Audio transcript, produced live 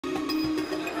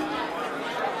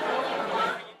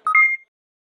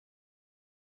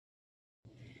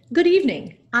Good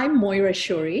evening. I'm Moira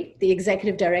Shuri, the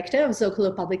Executive Director of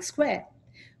Zócalo Public Square.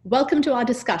 Welcome to our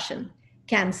discussion,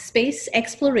 Can Space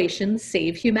Exploration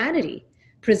Save Humanity?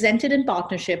 Presented in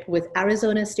partnership with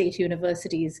Arizona State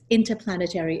University's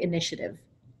Interplanetary Initiative.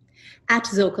 At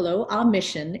Zócalo, our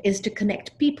mission is to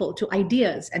connect people to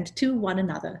ideas and to one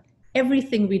another.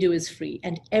 Everything we do is free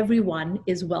and everyone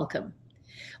is welcome.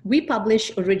 We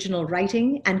publish original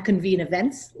writing and convene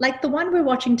events like the one we're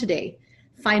watching today.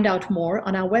 Find out more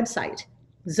on our website,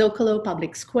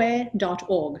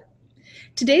 zocalopublicsquare.org.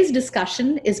 Today's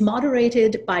discussion is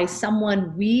moderated by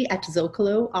someone we at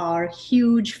Zócalo are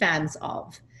huge fans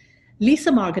of.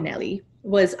 Lisa Margonelli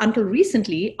was until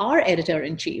recently our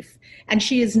editor-in-chief, and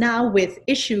she is now with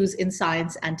Issues in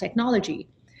Science and Technology.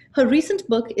 Her recent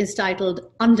book is titled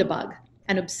Underbug,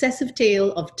 an obsessive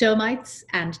tale of termites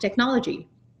and technology.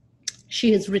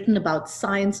 She has written about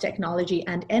science, technology,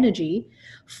 and energy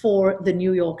for the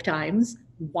New York Times,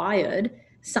 Wired,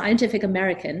 Scientific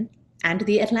American, and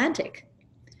The Atlantic.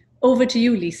 Over to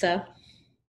you, Lisa.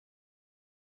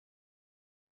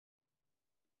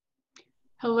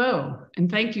 Hello, and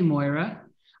thank you, Moira.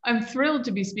 I'm thrilled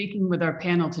to be speaking with our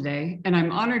panel today, and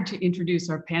I'm honored to introduce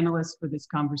our panelists for this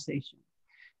conversation.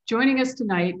 Joining us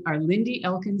tonight are Lindy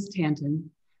Elkins-Tanton,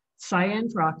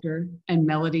 Cyan Proctor, and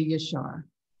Melody Yashar.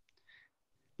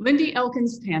 Lindy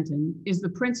Elkins-Tanton is the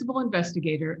principal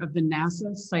investigator of the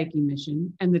NASA Psyche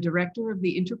mission and the director of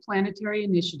the Interplanetary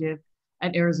Initiative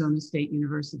at Arizona State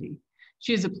University.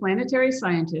 She is a planetary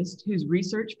scientist whose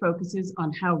research focuses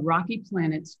on how rocky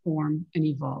planets form and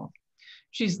evolve.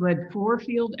 She's led 4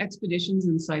 field expeditions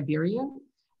in Siberia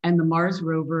and the Mars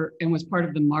rover, and was part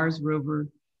of the Mars rover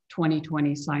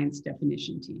 2020 science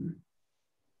definition team.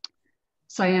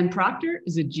 Cyan Proctor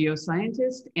is a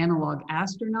geoscientist, analog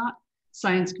astronaut,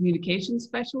 science communication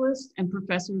specialist, and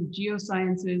professor of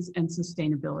geosciences and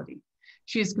sustainability.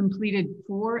 She has completed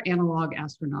 4 analog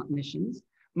astronaut missions,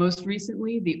 most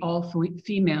recently the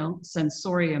all-female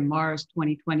Sensoria Mars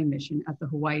 2020 mission at the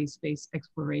Hawaii Space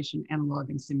Exploration Analog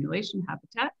and Simulation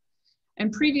Habitat,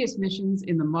 and previous missions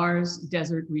in the Mars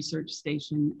Desert Research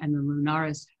Station and the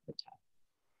Lunaris Habitat.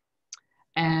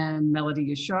 And Melody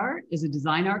Yashar is a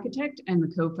design architect and the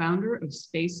co-founder of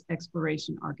Space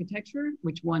Exploration Architecture,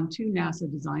 which won 2 NASA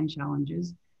design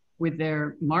challenges with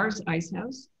their Mars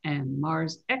Icehouse and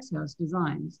Mars X-House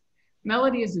designs.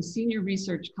 Melody is a senior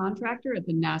research contractor at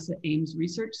the NASA Ames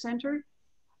Research Center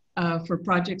for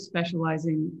projects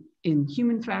specializing in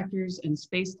human factors and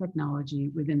space technology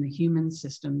within the Human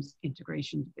Systems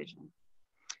Integration Division.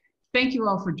 Thank you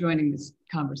all for joining this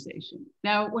conversation.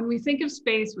 Now, when we think of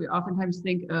space, we oftentimes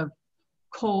think of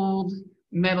cold,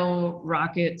 metal,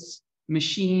 rockets,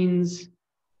 machines,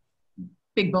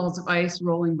 big balls of ice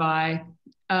rolling by.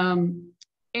 And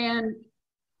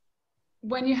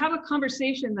when you have a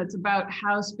conversation that's about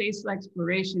how space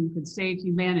exploration could save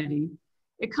humanity,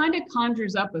 it kind of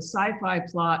conjures up a sci-fi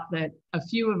plot that a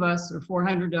few of us or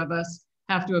 400 of us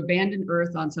have to abandon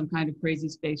Earth on some kind of crazy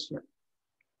spaceship.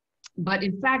 But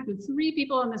in fact, the 3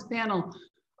 people on this panel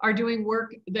are doing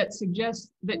work that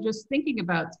suggests that just thinking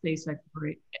about space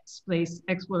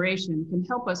exploration can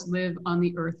help us live on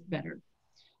the Earth better.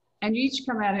 And you each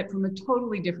come at it from a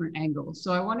totally different angle.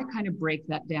 So I want to kind of break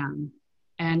that down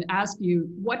and ask you,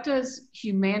 what does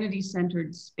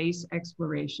humanity-centered space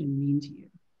exploration mean to you?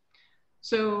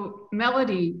 So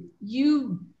Melody,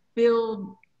 you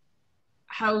build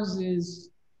houses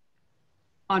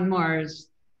on Mars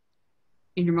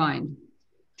in your mind.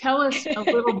 Tell us a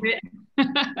little bit,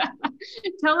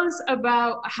 tell us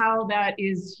about how that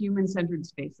is human-centered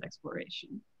space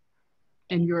exploration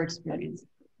and your experience.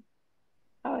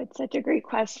 Oh, it's such a great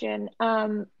question.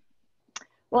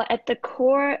 Well, at the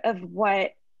core of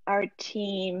what our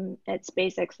team at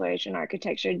Space Exploration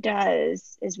Architecture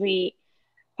does is we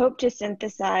hope to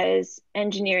synthesize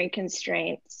engineering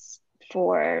constraints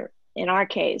for, in our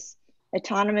case,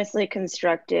 autonomously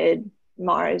constructed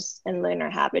Mars and lunar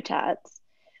habitats.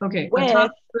 Okay,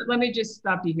 let me just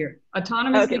stop you here.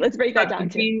 Autonomous. Okay, let's break that down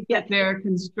means that they're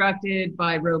constructed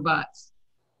by robots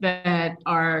that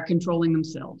are controlling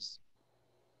themselves.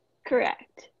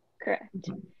 Correct. Okay.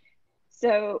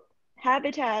 So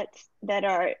habitats that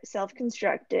are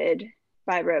self-constructed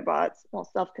by robots, well,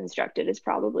 self-constructed is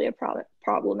probably a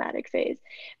problematic phase,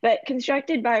 but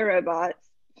constructed by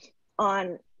robots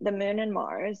on the Moon and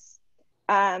Mars.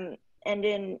 And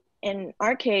in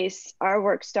our case, our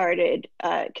work started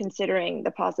considering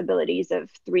the possibilities of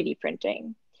 3D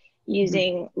printing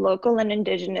using local and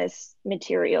indigenous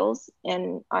materials,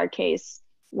 in our case,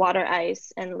 water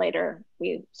ice, and later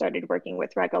we started working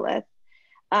with regolith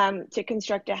to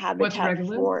construct a habitat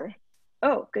for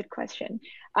Oh, good question.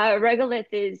 Regolith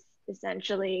is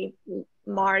essentially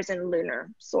Mars and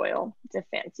lunar soil. It's a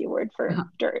fancy word for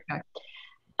dirt. Okay.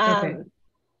 Okay. Um,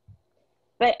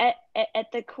 but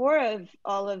at the core of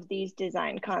all of these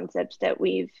design concepts that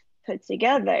we've put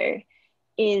together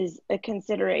is a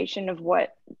consideration of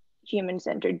what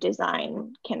human-centered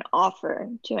design can offer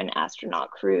to an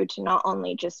astronaut crew to not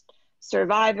only just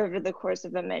survive over the course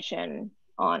of a mission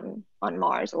on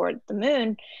Mars or the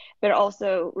moon, but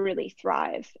also really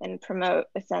thrive and promote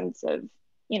a sense of,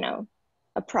 you know,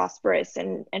 a prosperous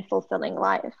and fulfilling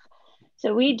life.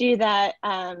 So we do that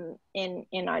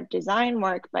in our design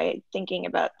work by thinking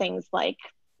about things like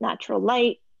natural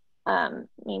light,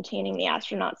 maintaining the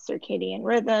astronauts' circadian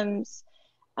rhythms,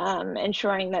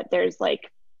 ensuring that there's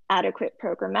like adequate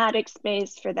programmatic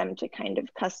space for them to kind of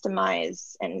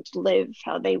customize and live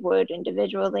how they would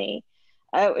individually,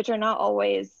 which are not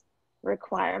always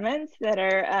requirements that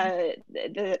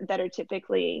are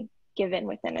typically given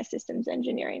within a systems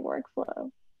engineering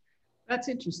workflow. That's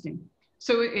interesting.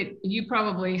 So you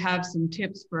probably have some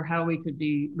tips for how we could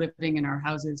be living in our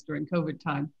houses during COVID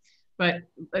time. But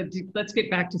let's get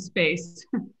back to space.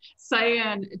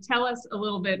 Cyan, tell us a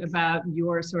little bit about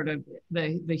your sort of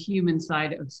the human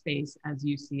side of space as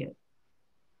you see it.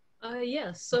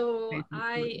 Yes, so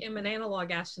I am an analog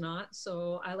astronaut,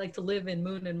 so I like to live in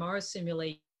Moon and Mars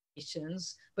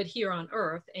simulations, but here on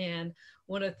Earth. And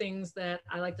one of the things that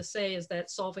I like to say is that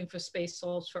solving for space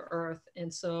solves for Earth.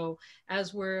 And so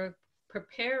as we're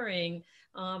preparing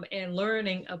and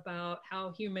learning about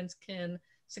how humans can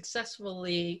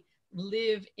successfully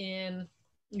live in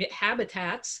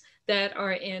habitats that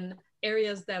are in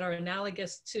areas that are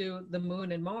analogous to the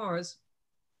Moon and Mars,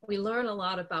 we learn a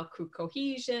lot about crew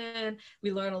cohesion.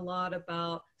 We learn a lot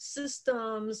about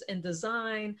systems and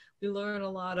design. We learn a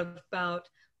lot about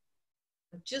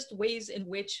just ways in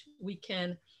which we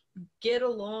can get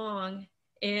along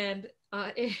and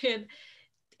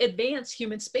advance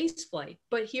human spaceflight,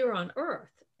 but here on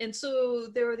Earth. And so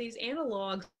there are these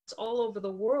analogs all over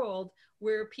the world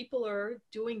where people are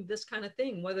doing this kind of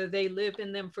thing, whether they live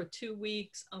in them for 2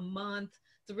 weeks, a month,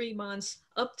 3 months,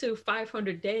 up to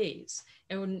 500 days.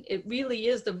 And it really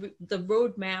is the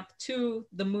roadmap to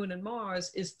the Moon and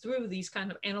Mars is through these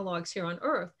kind of analogs here on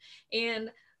Earth.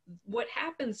 And what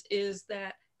happens is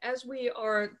that as we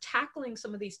are tackling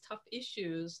some of these tough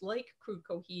issues like crew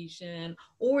cohesion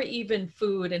or even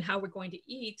food and how we're going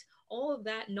to eat, all of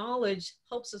that knowledge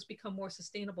helps us become more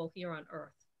sustainable here on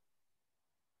Earth.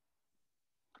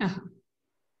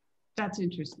 That's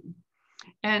interesting.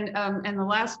 And the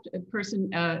last person,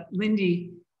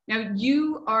 Lindy, now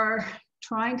you are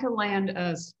trying to land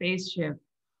a spaceship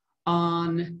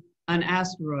on an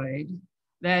asteroid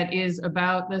that is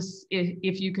about this,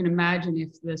 if you can imagine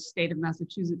if the state of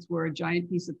Massachusetts were a giant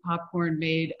piece of popcorn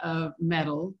made of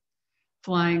metal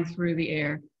flying through the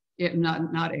air,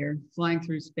 not air, flying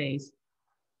through space.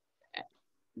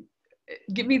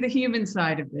 Give me the human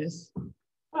side of this.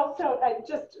 Well, so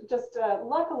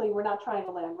luckily we're not trying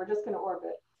to land, we're just going to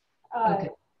orbit. Okay.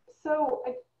 So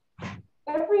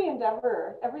every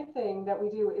endeavor, everything that we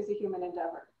do is a human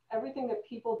endeavor. Everything that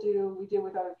people do, we do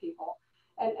with other people.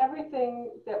 And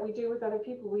everything that we do with other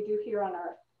people, we do here on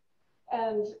Earth.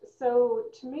 And so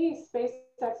to me, space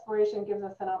exploration gives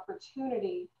us an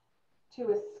opportunity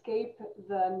to escape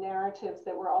the narratives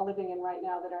that we're all living in right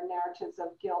now that are narratives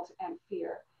of guilt and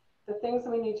fear. The things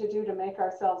we need to do to make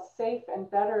ourselves safe and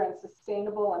better and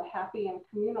sustainable and happy and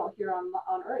communal here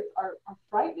on Earth are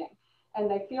frightening, and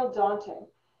they feel daunting.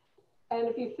 And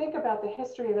if you think about the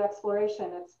history of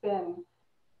exploration, it's been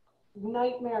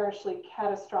nightmarishly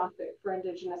catastrophic for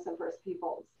Indigenous and First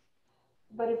Peoples.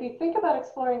 But if you think about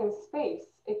exploring in space,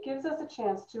 it gives us a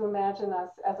chance to imagine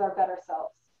us as our better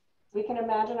selves. We can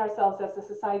imagine ourselves as the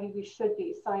society we should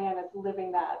be. Cyan is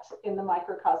living that in the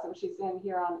microcosm she's in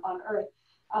here on Earth.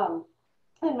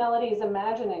 And Melody is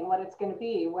imagining what it's going to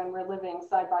be when we're living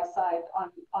side by side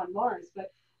on Mars.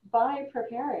 But by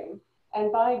preparing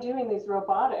and by doing these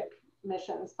robotic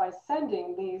missions, by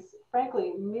sending these,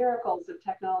 frankly, miracles of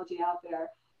technology out there,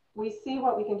 we see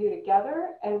what we can do together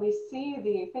and we see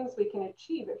the things we can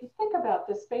achieve. If you think about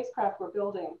the spacecraft we're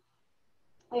building,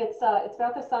 it's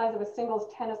about the size of a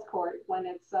singles tennis court when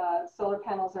its solar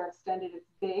panels are extended.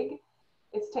 It's big.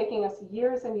 It's taking us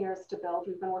years and years to build.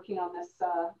 We've been working on this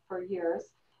for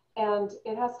years. And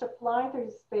it has to fly through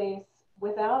space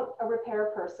without a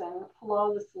repair person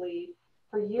flawlessly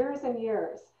for years and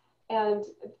years. And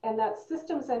that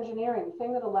systems engineering, the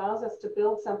thing that allows us to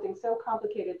build something so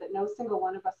complicated that no single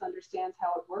one of us understands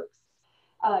how it works,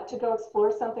 to go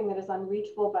explore something that is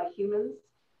unreachable by humans.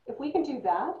 If we can do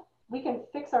that, we can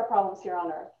fix our problems here on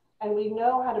Earth. And we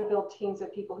know how to build teams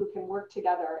of people who can work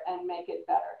together and make it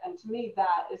better. And to me,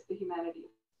 that is the humanity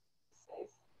of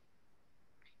space.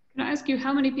 Can I ask you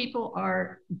how many people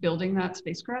are building that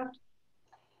spacecraft?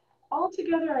 All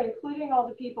together, including all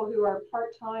the people who are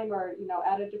part-time or, you know,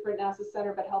 at a different NASA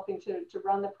center, but helping to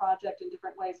run the project in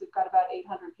different ways, we've got about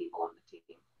 800 people on the team.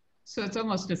 So it's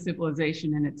almost a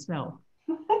civilization in itself.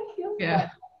 Yeah.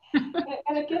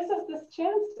 And it gives us this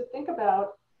chance to think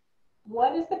about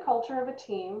what is the culture of a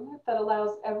team that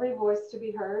allows every voice to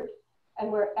be heard,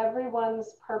 and where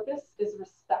everyone's purpose is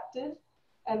respected,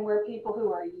 and where people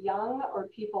who are young or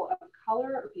people of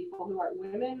color or people who are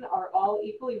women are all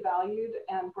equally valued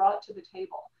and brought to the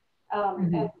table.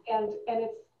 And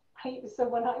it's, so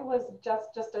when I was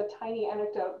just a tiny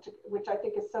anecdote, which I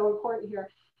think is so important here,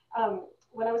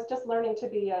 when I was just learning to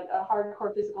be a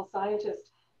hardcore physical scientist,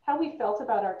 how we felt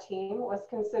about our team was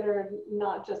considered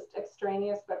not just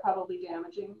extraneous, but probably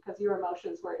damaging, because your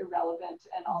emotions were irrelevant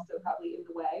and also probably in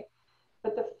the way.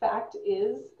 But the fact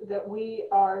is that we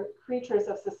are creatures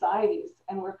of societies,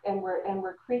 and we're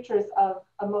creatures of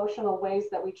emotional ways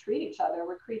that we treat each other.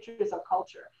 We're creatures of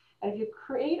culture. And if you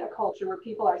create a culture where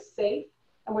people are safe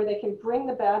and where they can bring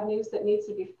the bad news that needs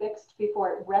to be fixed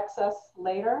before it wrecks us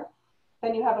later,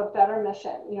 then you have a better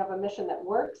mission. You have a mission that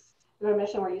works. You have a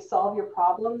mission where you solve your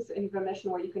problems, and you have a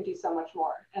mission where you can do so much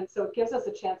more. And so it gives us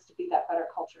a chance to be that better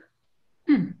culture.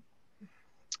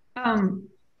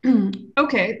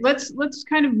 Okay, let's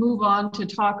kind of move on to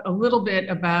talk a little bit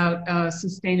about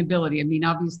sustainability. I mean,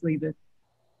 obviously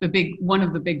one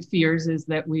of the big fears is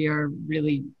that we are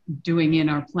really doing in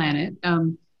our planet.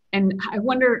 And I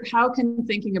wonder, how can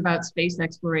thinking about space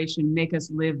exploration make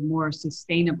us live more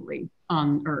sustainably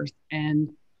on Earth?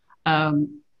 And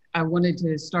I wanted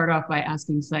to start off by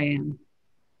asking Cyan.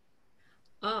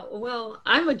 Well,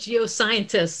 I'm a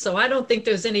geoscientist, so I don't think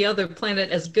there's any other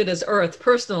planet as good as Earth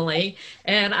personally.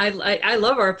 And I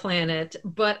love our planet,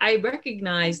 but I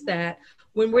recognize that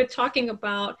when we're talking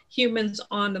about humans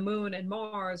on the moon and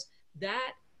Mars,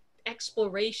 that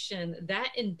exploration,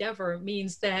 that endeavor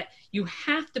means that you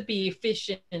have to be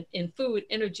efficient in food,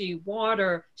 energy,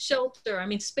 water, shelter. I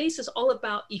mean, space is all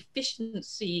about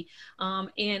efficiency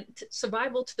and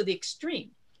survival to the extreme.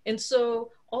 And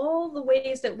so all the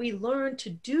ways that we learn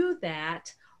to do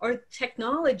that are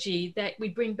technology that we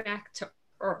bring back to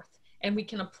Earth, and we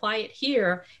can apply it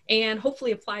here and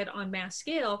hopefully apply it on mass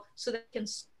scale so that it can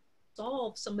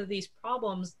solve some of these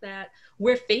problems that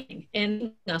we're facing and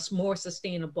make us more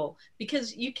sustainable.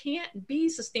 Because you can't be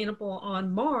sustainable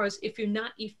on Mars if you're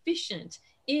not efficient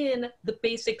in the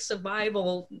basic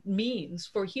survival means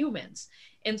for humans.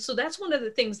 And so that's one of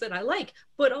the things that I like,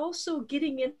 but also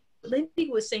getting in, Lindy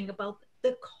was saying about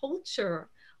the culture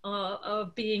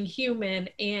of being human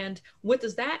and what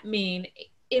does that mean?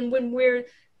 And when we're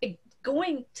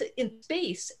going to in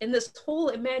space and this whole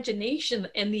imagination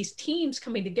and these teams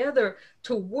coming together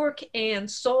to work and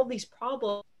solve these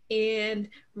problems and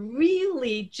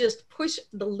really just push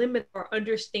the limit of our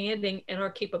understanding and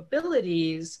our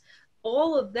capabilities,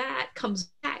 all of that comes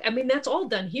back. I mean, that's all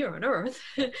done here on Earth.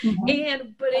 But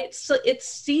it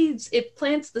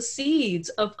plants the seeds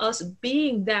of us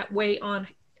being that way on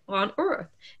Earth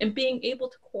and being able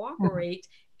to cooperate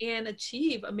and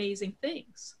achieve amazing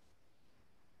things.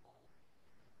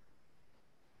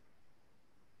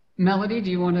 Melody, do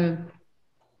you want to?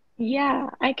 Yeah,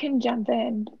 I can jump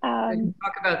in.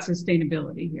 Talk about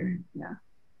sustainability here. Yeah.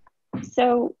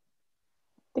 So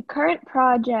the current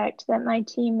project that my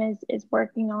team is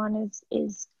working on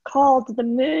is called the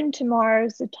Moon to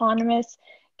Mars Autonomous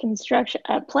Construction,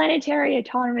 Planetary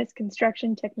Autonomous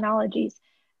Construction Technologies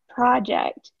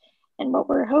Project. And what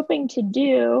we're hoping to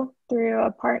do through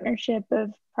a partnership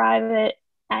of private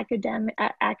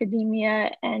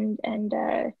academia and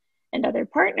other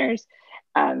partners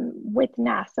with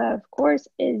NASA, of course,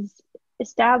 is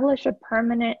establish a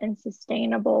permanent and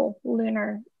sustainable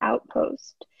lunar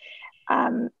outpost.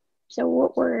 So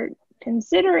what we're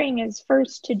considering is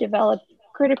first to develop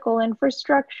critical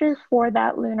infrastructure for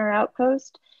that lunar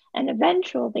outpost, and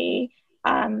eventually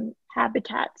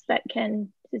habitats that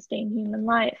can sustain human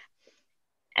life.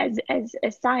 As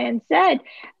science said,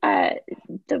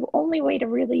 the only way to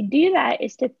really do that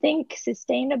is to think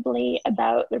sustainably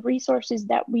about the resources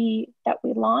that we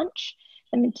launch,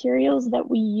 the materials that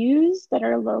we use that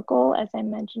are local, as I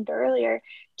mentioned earlier,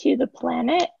 to the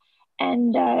planet,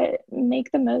 and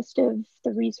make the most of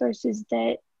the resources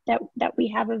that we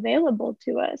have available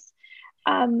to us.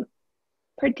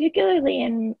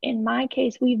 Particularly in my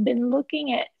case, we've been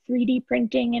looking at 3D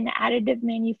printing and additive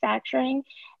manufacturing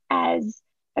as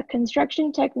a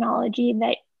construction technology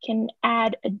that can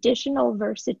add additional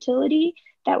versatility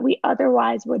that we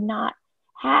otherwise would not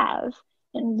have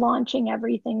in launching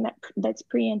everything that's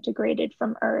pre-integrated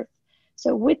from Earth.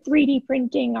 So with 3D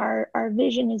printing, our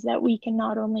vision is that we can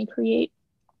not only create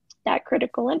that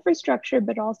critical infrastructure,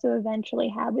 but also eventually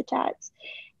habitats.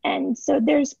 And so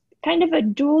there's kind of a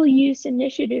dual use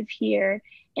initiative here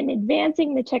in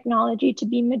advancing the technology to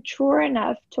be mature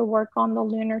enough to work on the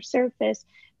lunar surface,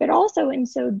 but also in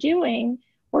so doing,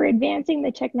 we're advancing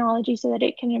the technology so that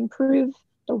it can improve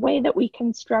the way that we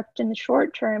construct in the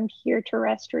short term here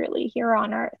terrestrially, here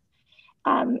on Earth.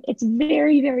 It's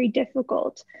very, very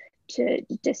difficult to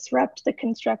disrupt the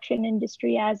construction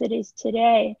industry as it is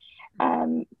today.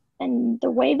 And the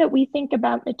way that we think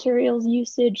about materials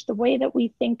usage, the way that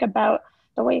we think about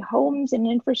the way homes and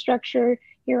infrastructure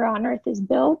here on Earth is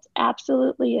built,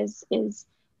 absolutely is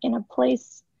in a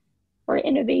place where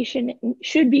innovation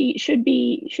should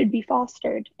be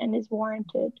fostered and is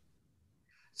warranted.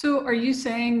 So are you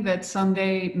saying that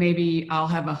someday maybe I'll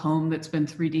have a home that's been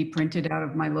 3D printed out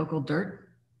of my local dirt?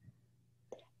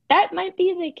 That might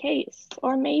be the case,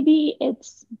 or maybe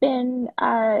it's been,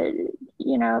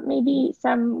 maybe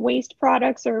some waste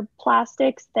products or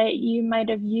plastics that you might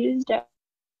have used at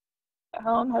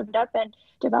home have up and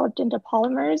developed into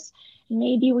polymers.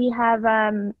 Maybe we have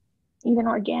even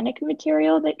organic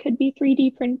material that could be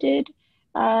 3D printed.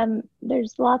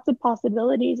 There's lots of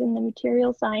possibilities in the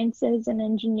material sciences and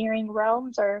engineering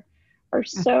realms are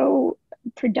so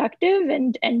productive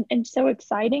and so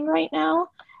exciting right now.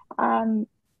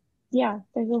 Yeah,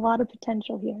 there's a lot of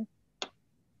potential here.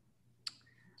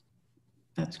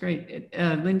 That's great.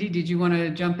 Lindy, did you want to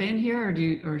jump in here,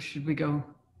 or should we go?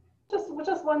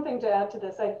 Just one thing to add to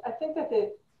this. I think that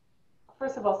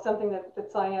first of all, something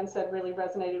that Cyan said really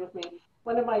resonated with me.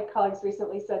 One of my colleagues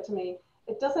recently said to me,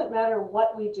 it doesn't matter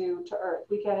what we do to Earth.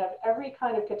 We can have every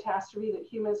kind of catastrophe that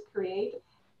humans create,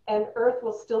 and Earth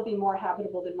will still be more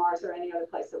habitable than Mars or any other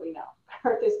place that we know.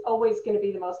 Earth is always going to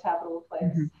be the most habitable place.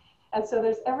 Mm-hmm. And so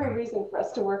there's every reason for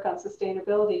us to work on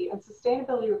sustainability, and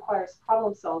sustainability requires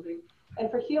problem solving. And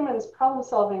for humans, problem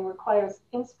solving requires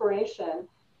inspiration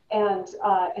and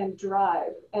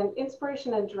drive. And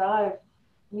inspiration and drive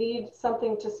need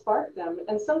something to spark them.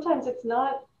 And sometimes it's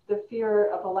not the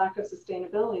fear of a lack of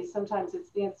sustainability. Sometimes it's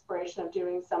the inspiration of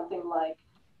doing something like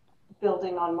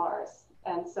building on Mars.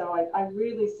 And so I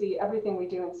really see everything we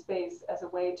do in space as a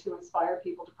way to inspire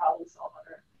people to problem solve on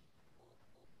Earth.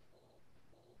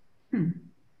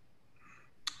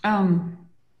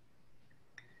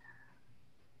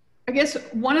 I guess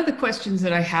one of the questions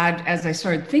that I had as I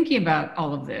started thinking about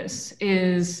all of this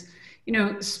is,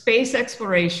 space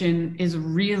exploration is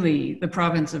really the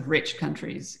province of rich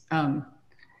countries.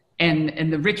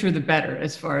 And the richer the better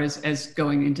as far as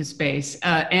going into space.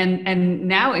 And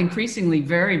now increasingly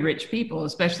very rich people,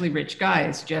 especially rich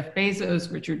guys, Jeff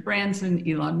Bezos, Richard Branson,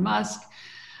 Elon Musk.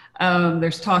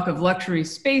 There's talk of luxury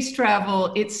space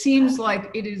travel. It seems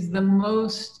like it is the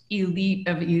most elite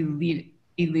of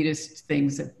elitist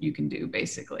things that you can do,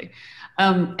 basically.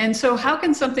 And so how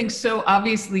can something so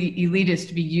obviously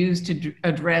elitist be used to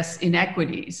address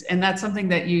inequities? And that's something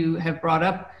that you have brought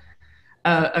up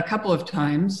a couple of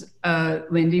times.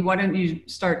 Lindy, why don't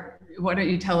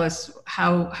you tell us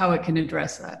how it can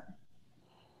address that?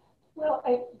 Well,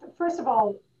 first of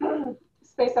all,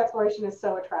 space exploration is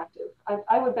so attractive.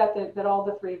 I would bet that all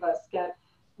the three of us get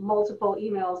multiple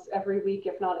emails every week,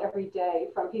 if not every day,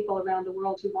 from people around the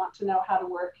world who want to know how to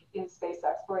work in space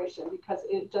exploration, because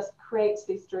it just creates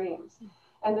these dreams.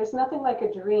 And there's nothing like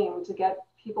a dream to get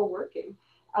people working.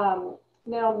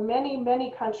 Now,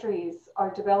 many countries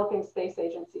are developing space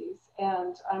agencies,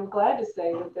 and I'm glad to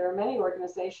say that there are many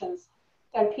organizations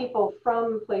and people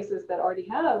from places that already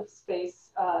have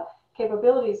space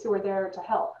capabilities who are there to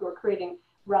help, who are creating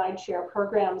rideshare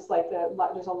programs like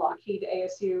there's a Lockheed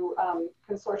ASU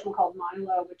consortium called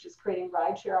Milo, which is creating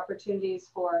rideshare opportunities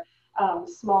for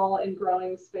small and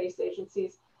growing space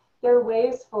agencies. There are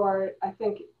ways for, I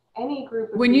think, any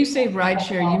group of When you say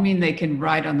rideshare, you mean they can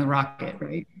ride on the rocket,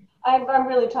 right? I'm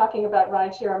really talking about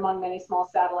rideshare among many small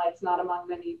satellites, not among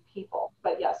many people.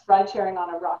 But yes, ride sharing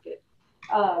on a rocket.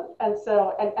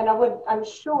 I'm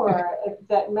sure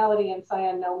that Melody and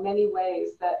Cyan know many ways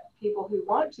that people who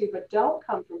want to but don't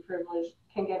come from privilege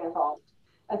can get involved.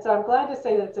 And so I'm glad to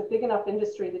say that it's a big enough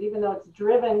industry that even though it's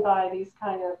driven by these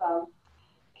kind of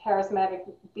charismatic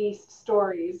beast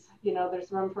stories,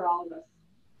 there's room for all of us.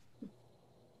 Do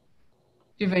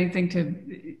you have anything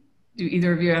do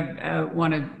either of you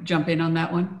want to jump in on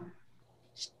that one?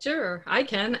 Sure, I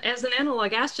can. As an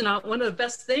analog astronaut, one of the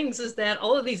best things is that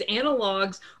all of these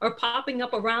analogs are popping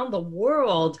up around the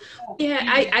world. Yeah,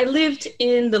 I lived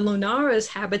in the Lunaris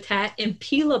habitat in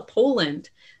Pila, Poland.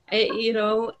 You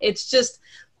know, it's just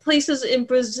places in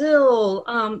Brazil,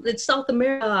 in South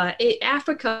America,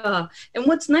 Africa. And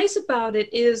what's nice about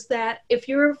it is that if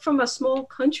you're from a small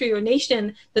country or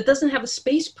nation that doesn't have a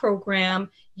space program,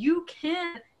 you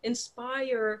can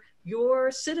inspire your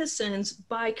citizens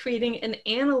by creating an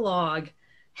analog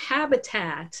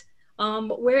habitat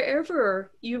wherever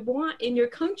you want in your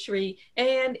country,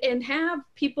 and have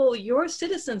people, your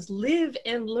citizens, live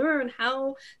and learn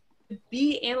how to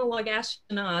be analog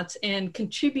astronauts and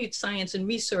contribute science and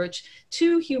research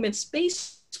to human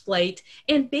space flight,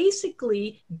 and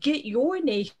basically get your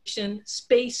nation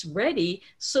space ready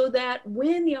so that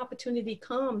when the opportunity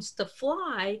comes to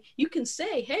fly, you can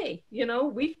say, hey, you know,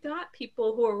 we've got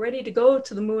people who are ready to go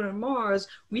to the moon or Mars.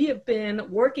 We have been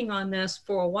working on this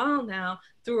for a while now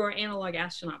through our analog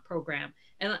astronaut program.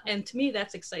 And to me,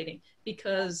 that's exciting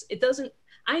because it doesn't,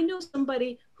 I know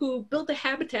somebody who built a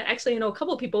habitat. Actually, I know a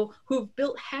couple of people who've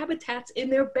built habitats in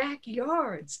their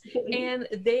backyards, and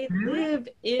they live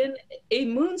in a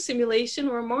moon simulation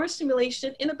or a Mars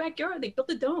simulation in a backyard. They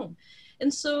built a dome.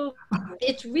 And so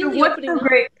it's really so what's so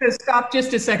great, so stop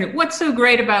just a second. What's so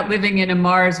great about living in a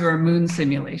Mars or a moon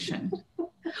simulation?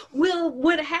 Well,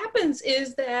 what happens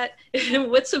is that,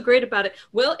 what's so great about it?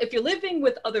 Well, if you're living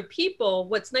with other people,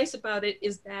 what's nice about it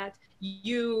is that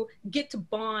you get to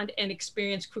bond and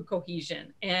experience crew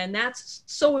cohesion. And that's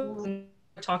so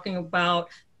talking about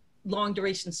long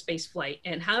duration space flight.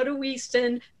 And how do we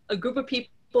send a group of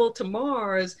people to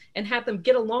Mars and have them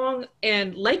get along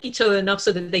and like each other enough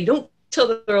so that they don't each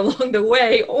other along the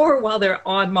way or while they're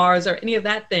on Mars or any of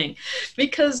that thing?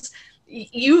 Because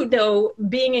you know,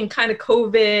 being in kind of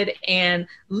COVID and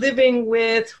living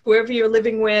with whoever you're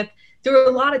living with, there are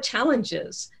a lot of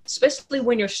challenges, especially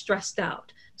when you're stressed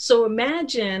out. So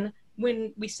imagine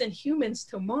when we send humans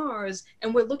to Mars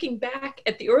and we're looking back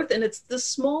at the Earth and it's this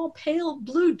small pale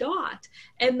blue dot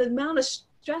and the amount of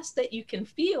stress that you can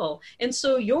feel. And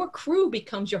so your crew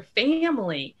becomes your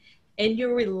family, and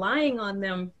you're relying on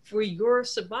them for your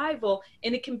survival.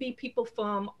 And it can be people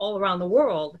from all around the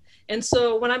world. And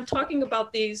so when I'm talking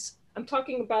about these, I'm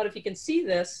talking about, if you can see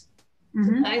this,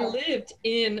 I lived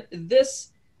in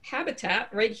this habitat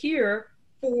right here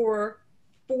for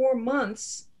 4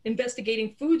 months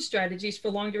investigating food strategies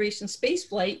for long duration space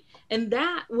flight. And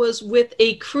that was with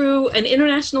a crew, an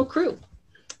international crew.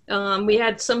 We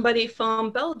had somebody from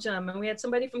Belgium and we had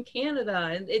somebody from Canada,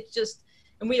 and it just,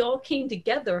 and we all came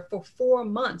together for 4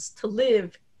 months to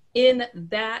live in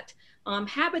that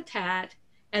habitat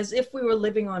as if we were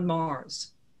living on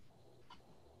Mars.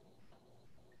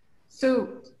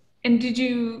 So, and did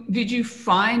you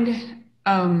find,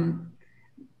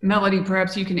 Melody,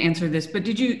 perhaps you can answer this, but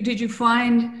did you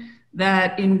find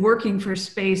that in working for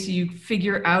space, you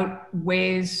figure out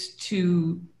ways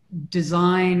to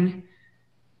design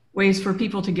ways for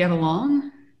people to get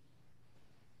along?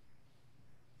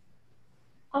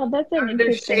 Oh, that's an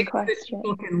interesting question. That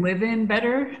people can live in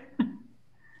better?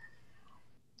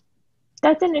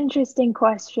 That's an interesting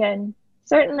question.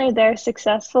 Certainly there are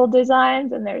successful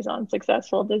designs and there's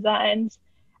unsuccessful designs.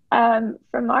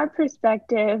 From our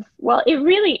perspective, well,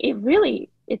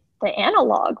 it's the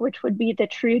analog, which would be the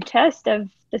true test of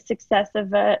the success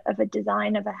of a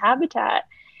design of a habitat.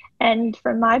 And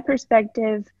from my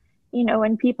perspective, you know,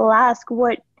 when people ask,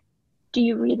 what do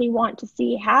you really want to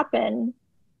see happen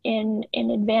in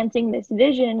advancing this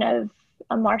vision of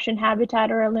a Martian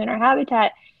habitat or a lunar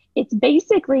habitat, it's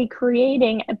basically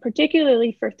creating, and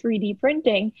particularly for 3D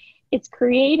printing, it's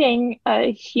creating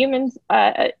a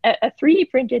 3D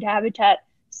printed habitat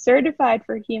certified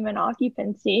for human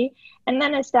occupancy, and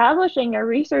then establishing a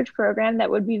research program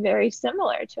that would be very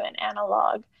similar to an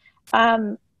analog.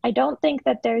 I don't think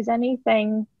that there's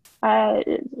anything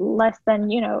less than,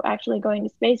 you know, actually going to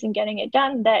space and getting it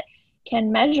done that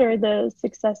can measure the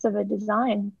success of a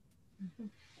design.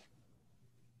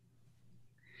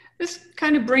 This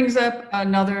kind of brings up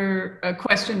another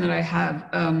question that I have.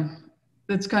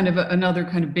 That's kind of another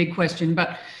kind of big question,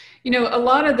 but you know, a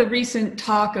lot of the recent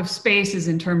talk of space is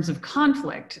in terms of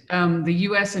conflict. The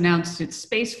US announced its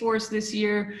Space Force this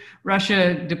year.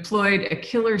 Russia deployed a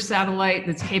killer satellite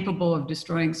that's capable of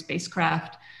destroying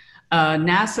spacecraft.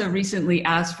 NASA recently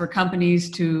asked for companies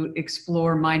to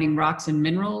explore mining rocks and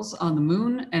minerals on the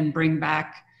moon and bring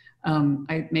back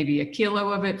maybe a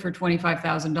kilo of it for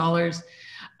 $25,000.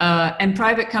 And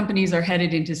private companies are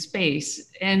headed into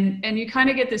space. And you kind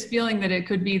of get this feeling that it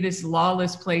could be this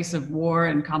lawless place of war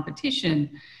and competition.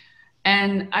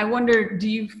 And I wonder, do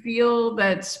you feel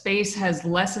that space has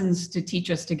lessons to teach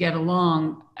us to get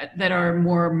along that are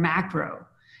more macro,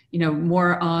 you know,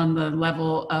 more on the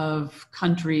level of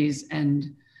countries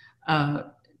and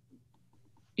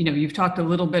you know, you've talked a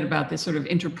little bit about this sort of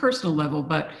interpersonal level,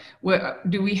 but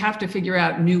do we have to figure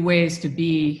out new ways to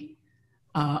be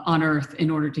on Earth in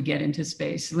order to get into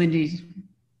space? Lindy, do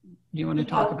you want to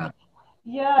talk about?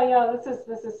 Yeah.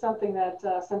 This is something that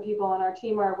some people on our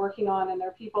team are working on, and there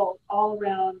are people all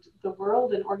around the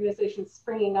world and organizations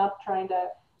springing up trying to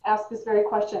ask this very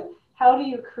question. How do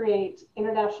you create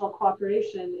international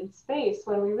cooperation in space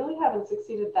when we really haven't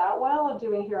succeeded that well at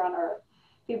doing here on Earth?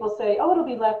 People say, oh, it'll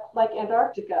be like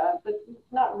Antarctica, but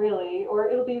not really, or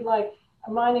it'll be like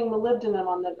mining molybdenum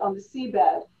on the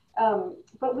seabed.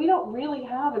 But we don't really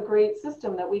have a great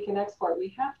system that we can export.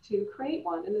 We have to create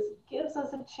one, and this gives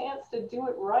us a chance to do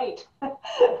it right.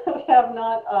 We have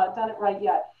not done it right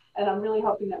yet, and I'm really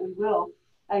hoping that we will.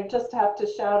 I just have to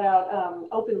shout out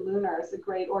Open Lunar is a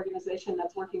great organization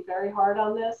that's working very hard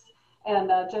on this.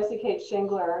 And Jessie Kate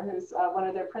Shingler, who's one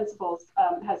of their principals,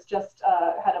 has just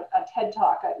had a TED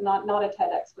Talk, not a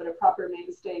TEDx, but a proper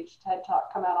main stage TED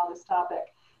Talk come out on this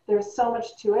topic. There's so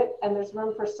much to it, and there's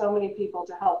room for so many people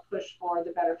to help push for the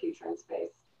better future in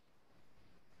space.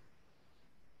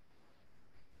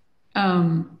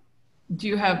 Do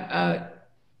you have,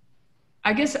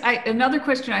 I guess another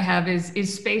question I have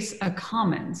is space a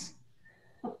commons?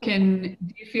 Do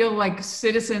you feel like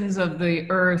citizens of the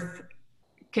Earth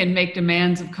can make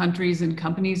demands of countries and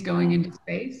companies going into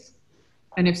space?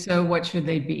 And if so, what should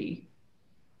they be?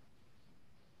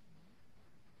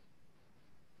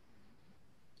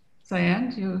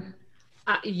 Cyan, you?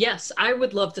 Yes, I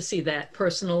would love to see that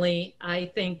personally.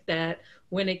 I think that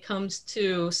when it comes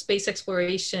to space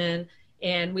exploration,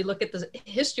 and we look at the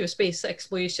history of space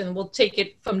exploration, we'll take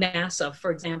it from NASA,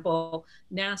 for example.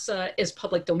 NASA is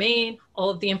public domain. All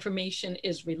of the information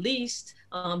is released.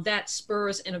 That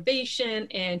spurs innovation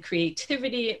and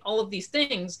creativity, all of these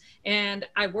things. And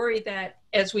I worry that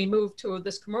as we move to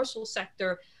this commercial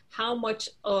sector, how much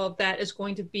of that is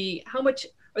going to be, how much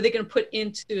are they going to put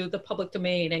into the public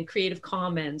domain and Creative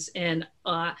Commons and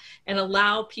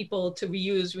allow people to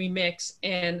reuse, remix,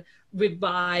 and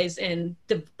revise and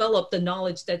develop the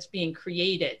knowledge that's being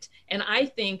created. And I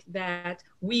think that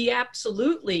we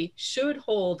absolutely should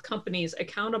hold companies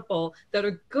accountable that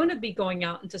are going to be going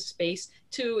out into space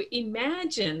to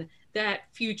imagine that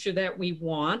future that we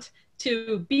want,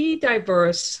 to be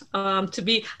diverse, to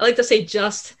be, I like to say,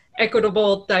 just,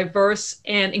 equitable, diverse,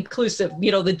 and inclusive,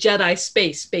 you know, the Jedi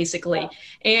space, basically.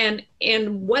 And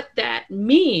what that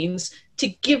means to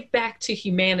give back to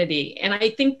humanity. And I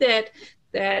think that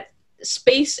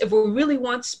space, if we really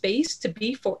want space to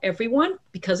be for everyone,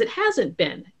 because it hasn't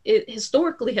been, it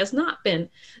historically has not been,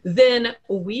 then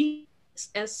we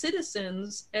as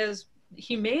citizens, as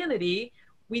humanity,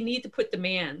 we need to put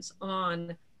demands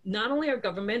on not only our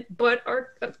government, but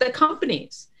the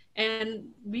companies, and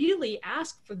really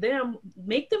ask for them,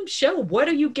 make them show, what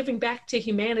are you giving back to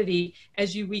humanity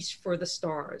as you reach for the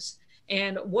stars?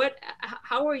 And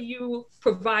how are you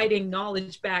providing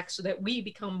knowledge back so that we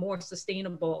become more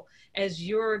sustainable as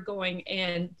you're going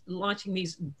and launching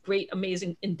these great,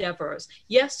 amazing endeavors?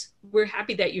 Yes, we're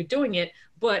happy that you're doing it,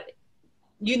 but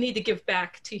you need to give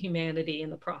back to humanity in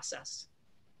the process.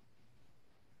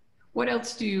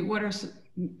 Melody,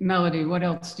 what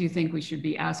else do you think we should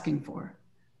be asking for?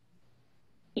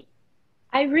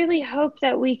 I really hope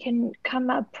that we can come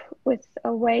up with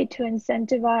a way to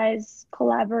incentivize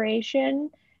collaboration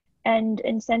and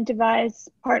incentivize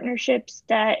partnerships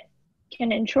that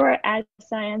can ensure, as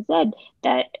Cyan said,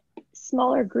 that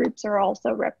smaller groups are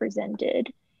also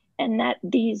represented, and that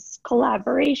these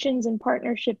collaborations and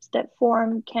partnerships that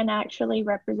form can actually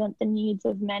represent the needs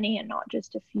of many and not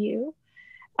just a few.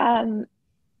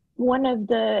 One of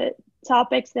the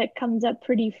topics that comes up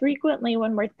pretty frequently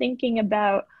when we're thinking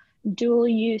about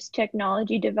dual-use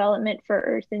technology development for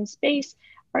Earth and space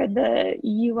are the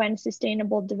UN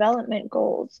Sustainable Development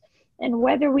Goals, and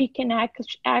whether we can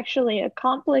actually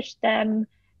accomplish them,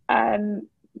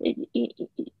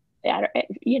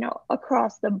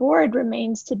 across the board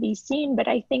remains to be seen. But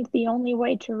I think the only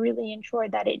way to really ensure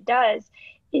that it does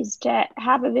is to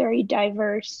have a very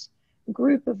diverse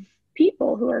group of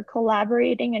people who are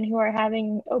collaborating and who are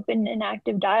having open and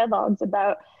active dialogues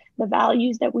about the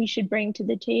values that we should bring to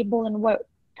the table and what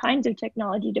kinds of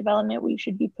technology development we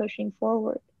should be pushing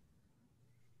forward.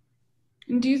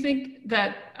 And do you think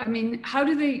that, I mean,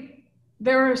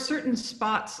 there are certain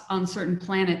spots on certain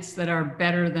planets that are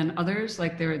better than others?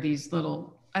 Like there are these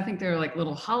little, I think there are like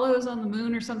little hollows on the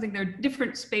moon or something. There are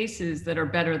different spaces that are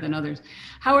better than others.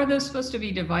 How are those supposed to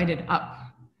be divided up?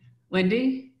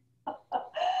 Lindy?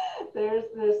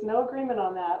 There's no agreement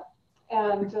on that.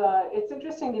 And it's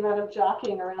interesting the amount of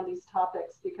jockeying around these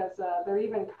topics, because there are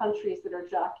even countries that are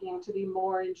jockeying to be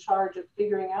more in charge of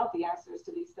figuring out the answers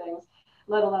to these things,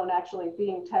 let alone actually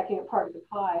taking a part of the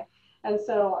pie. And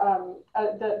so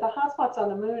the hotspots on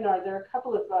the moon there are a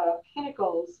couple of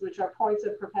pinnacles, which are points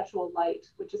of perpetual light,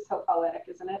 which is so poetic,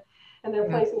 isn't it? And there are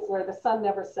places where the sun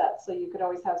never sets, so you could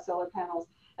always have solar panels.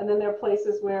 And then there are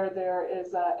places where there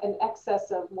is an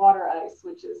excess of water ice,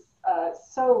 which is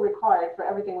so required for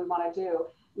everything we want to do,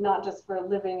 not just for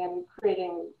living and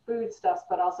creating foodstuffs,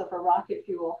 but also for rocket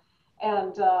fuel.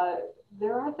 And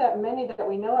there aren't that many that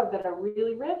we know of that are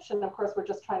really rich. And of course, we're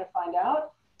just trying to find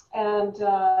out. And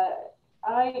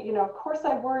of course,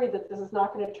 I worry that this is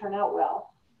not going to turn out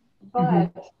well.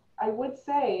 But I would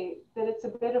say that it's a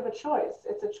bit of a choice.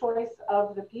 It's a choice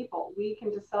of the people. We can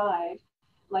decide,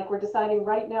 like we're deciding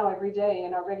right now every day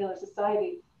in our regular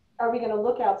society, are we going to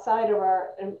look outside of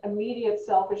our immediate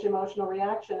selfish emotional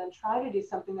reaction and try to do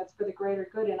something that's for the greater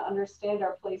good and understand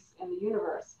our place in the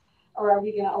universe? Or are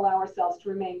we going to allow ourselves to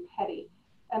remain petty?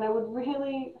 And I would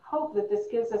really hope that this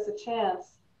gives us a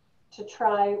chance to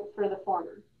try for the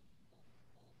former.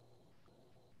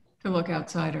 To look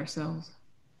outside ourselves.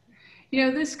 You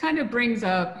know, this kind of brings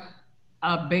up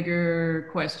a bigger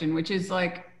question, which is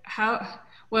like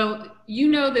well, you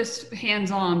know this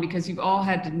hands-on because you've all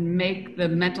had to make the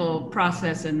mental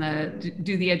process and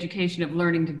do the education of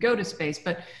learning to go to space,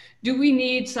 but do we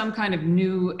need some kind of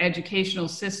new educational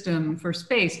system for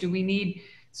space? Do we need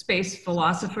space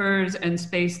philosophers and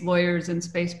space lawyers and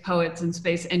space poets and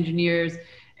space engineers?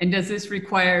 And does this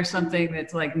require something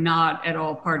that's like not at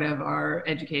all part of our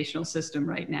educational system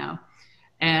right now?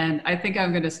 And I think I'm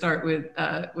going to start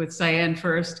with Cyan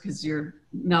first, because you're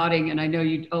nodding, and I know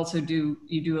you also do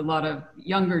a lot of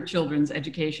younger children's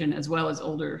education as well as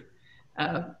older,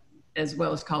 as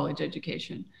well as college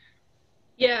education.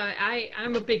 Yeah,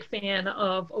 I'm a big fan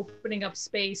of opening up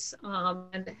space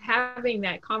and having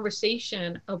that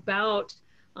conversation about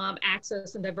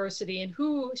access and diversity and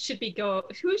who should be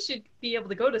able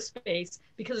to go to space,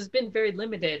 because it's been very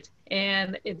limited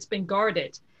and it's been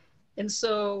guarded. And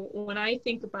so when I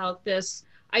think about this,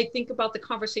 I think about the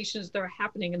conversations that are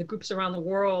happening in the groups around the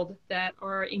world that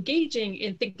are engaging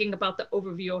in thinking about the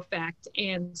overview effect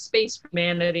and space for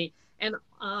humanity. And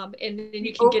then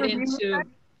you can get into effect?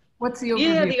 What's the overview?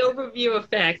 Yeah, the overview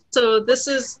effect. So this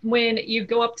is when you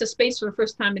go up to space for the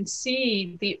first time and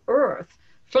see the Earth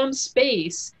from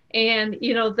space, and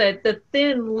the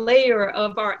thin layer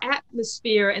of our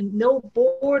atmosphere and no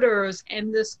borders,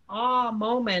 and this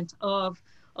moment of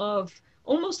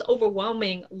almost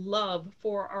overwhelming love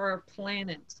for our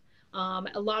planet.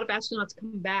 A lot of astronauts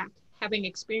come back having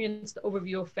experienced the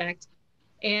overview effect,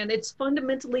 and it's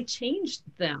fundamentally changed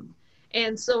them.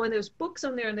 And so, and there's books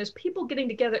on there, and there's people getting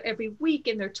together every week,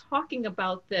 and they're talking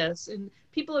about this, and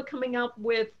people are coming up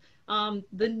with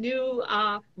the new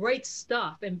Right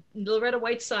Stuff, and Loretta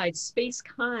Whiteside's Space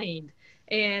Kind.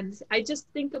 And I just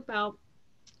think about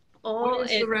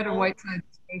What is Loretta Whiteside's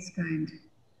Space Kind?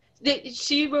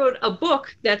 She wrote a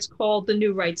book that's called The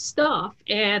New Right Stuff,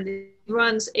 and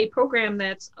runs a program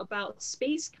that's about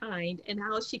space kind and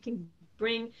how she can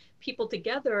bring people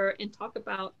together and talk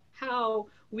about how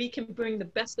we can bring the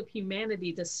best of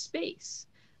humanity to space.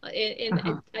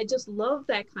 And I just love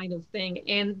that kind of thing.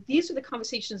 And these are the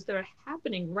conversations that are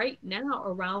happening right now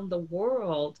around the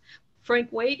world. Frank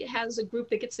White has a group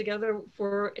that gets together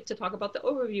to talk about the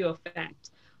overview effect.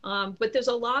 But there's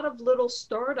a lot of little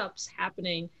startups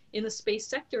happening in the space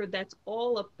sector that's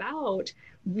all about,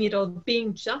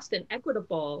 being just and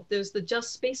equitable. There's the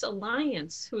Just Space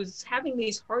Alliance, who's having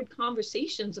these hard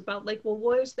conversations about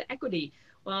where's the equity?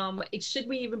 Should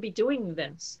we even be doing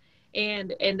this?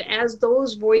 And as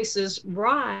those voices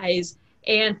rise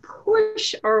and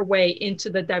push our way into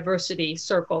the diversity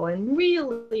circle and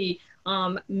really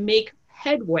make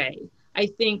headway, I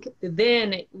think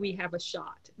then we have a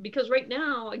shot. Because right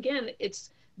now, again,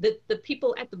 it's the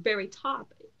people at the very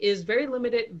top is very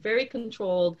limited, very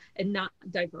controlled, and not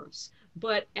diverse.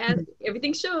 But as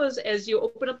everything shows, as you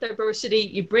open up diversity,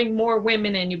 you bring more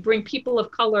women and you bring people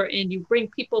of color and you bring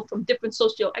people from different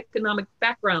socioeconomic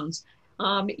backgrounds.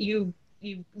 You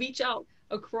reach out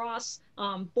across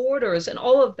borders and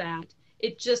all of that.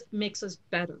 It just makes us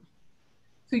better.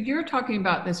 So you're talking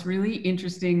about this really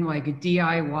interesting,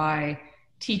 DIY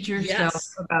teach yourself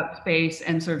about space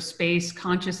and sort of space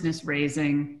consciousness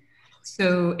raising.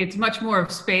 So it's much more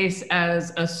of space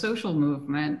as a social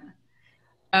movement.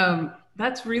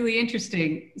 That's really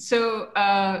interesting. So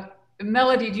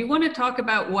Melody, do you want to talk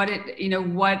about what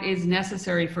is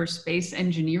necessary for space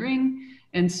engineering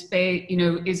and space?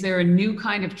 Is there a new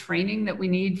kind of training that we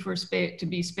need for space to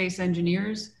be space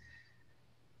engineers?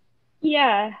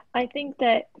 Yeah, I think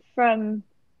that from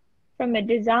a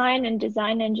design and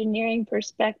design engineering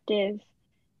perspective,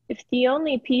 if the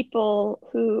only people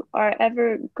who are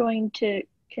ever going to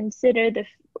consider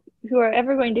who are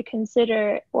ever going to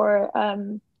consider or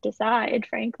decide,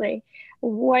 frankly,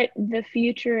 what the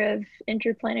future of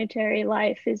interplanetary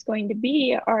life is going to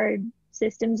be are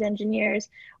systems engineers,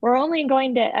 we're only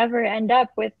going to ever end up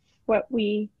with what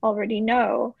we already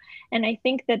know. And I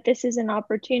think that this is an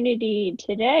opportunity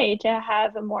today to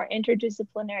have a more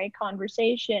interdisciplinary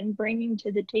conversation, bringing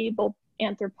to the table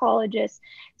anthropologists,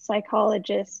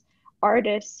 psychologists,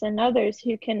 artists, and others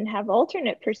who can have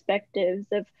alternate perspectives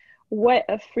of what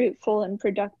a fruitful and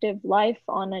productive life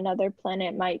on another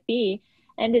planet might be.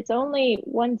 And it's only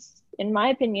once, in my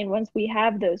opinion, once we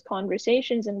have those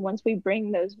conversations and once we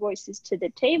bring those voices to the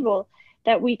table,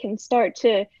 that we can start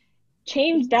to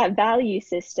change that value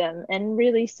system and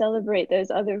really celebrate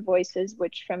those other voices,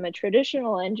 which from a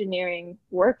traditional engineering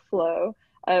workflow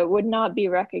would not be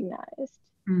recognized.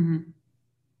 Mm-hmm.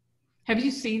 Have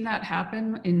you seen that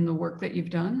happen in the work that you've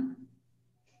done?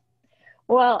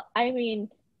 Well, I mean,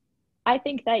 I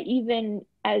think that even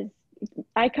as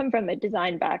I come from a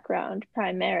design background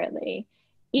primarily,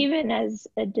 even as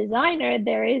a designer,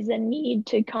 there is a need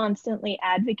to constantly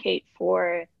advocate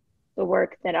for the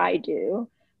work that I do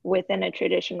within a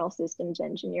traditional systems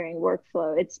engineering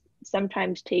workflow. It's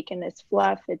sometimes taken as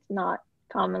fluff. It's not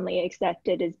commonly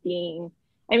accepted as being,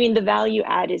 I mean, the value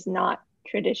add is not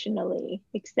traditionally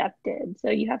accepted. So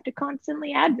you have to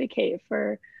constantly advocate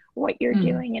for what you're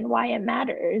doing and why it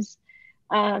matters.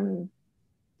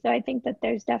 So I think that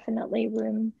there's definitely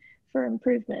room for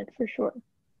improvement for sure.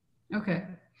 Okay.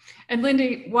 And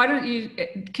Lindy, why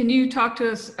don't can you talk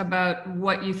to us about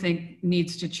what you think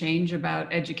needs to change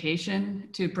about education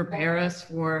to prepare us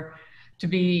to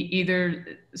be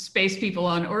either space people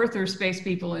on Earth or space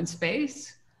people in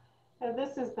space? And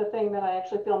this is the thing that I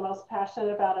actually feel most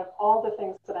passionate about of all the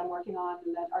things that I'm working on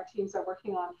and that our teams are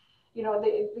working on. You know,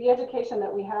 the education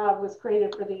that we have was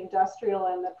created for the industrial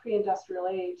and the pre-industrial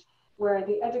age, where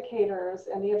the educators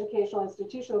and the educational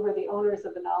institutions were the owners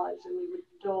of the knowledge, and we would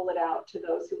dole it out to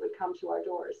those who would come to our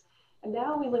doors. And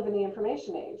now we live in the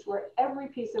information age, where every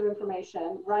piece of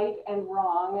information, right and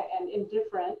wrong and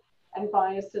indifferent and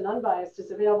biased and unbiased,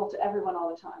 is available to everyone all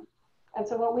the time. And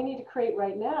so what we need to create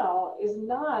right now is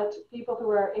not people who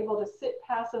are able to sit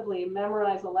passively,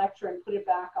 memorize a lecture and put it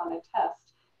back on a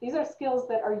test. These are skills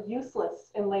that are useless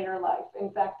in later life.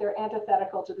 In fact, they're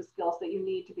antithetical to the skills that you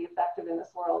need to be effective in this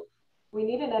world. We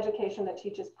need an education that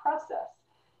teaches process.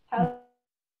 How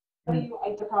do you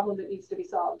identify a problem that needs to be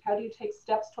solved? How do you take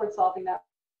steps towards solving that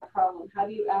problem? How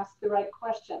do you ask the right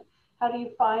question? How do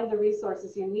you find the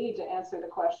resources you need to answer the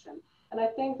question? And I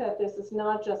think that this is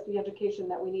not just the education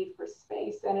that we need for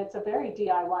space, and it's a very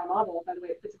DIY model, by the way.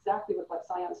 It's exactly what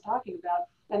Cyan's talking about,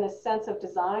 and the sense of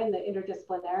design, the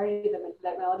interdisciplinarity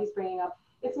that Melody's bringing up.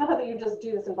 It's not that you just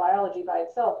do this in biology by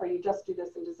itself, or you just do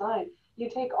this in design. You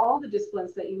take all the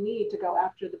disciplines that you need to go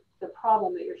after the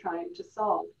problem that you're trying to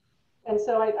solve. And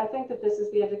so I think that this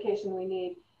is the education we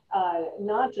need,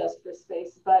 not just for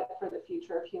space, but for the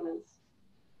future of humans.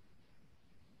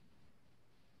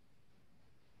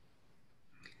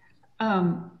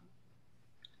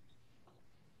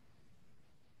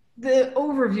 The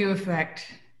overview effect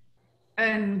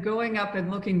and going up and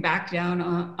looking back down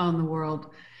on the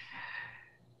world.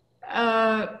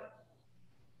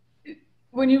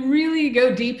 When you really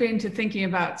go deep into thinking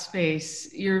about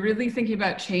space, you're really thinking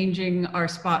about changing our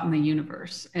spot in the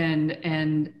universe.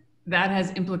 And that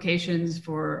has implications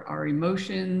for our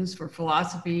emotions, for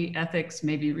philosophy, ethics,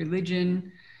 maybe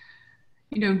religion.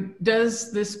 You know,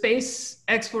 does the space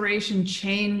exploration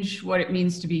change what it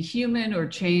means to be human, or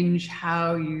change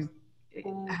how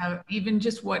even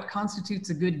just what constitutes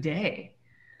a good day,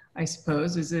 I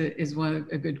suppose, is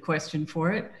a good question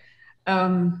for it.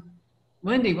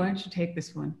 Lindy, why don't you take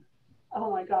this one? Oh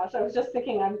my gosh, I was just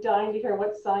thinking, I'm dying to hear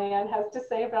what Cyan has to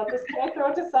say about this. Can I throw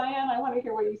it to Cyan? I want to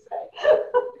hear what you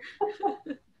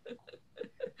say.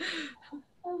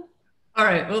 All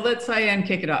right, well, let Cyan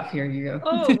kick it off. Here you go.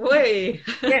 Oh boy.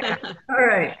 Yeah. All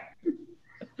right.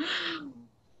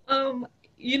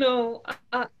 You know,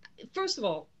 first of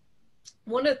all,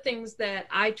 one of the things that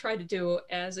I try to do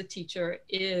as a teacher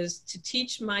is to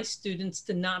teach my students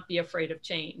to not be afraid of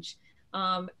change.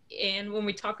 And when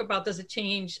we talk about does it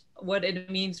change what it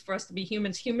means for us to be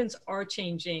humans, humans are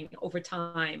changing over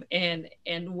time, and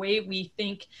the way we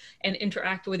think and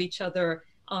interact with each other,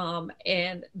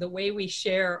 and the way we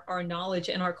share our knowledge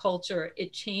and our culture,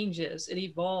 it changes, it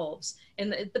evolves.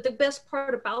 But the best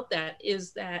part about that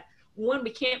is that, one, we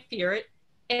can't fear it,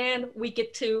 and we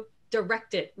get to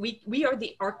direct it. We are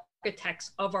the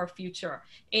architects of our future.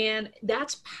 And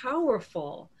that's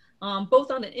powerful,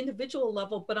 both on an individual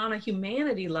level, but on a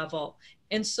humanity level.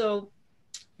 And so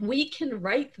we can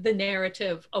write the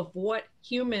narrative of what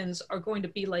humans are going to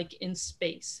be like in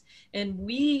space. And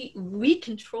we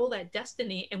control that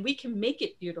destiny, and we can make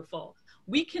it beautiful.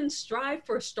 We can strive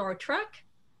for Star Trek,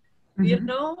 you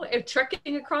know, if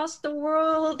trekking across the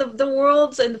world, the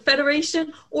worlds and the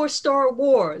Federation, or Star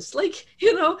Wars, like,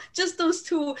 you know, just those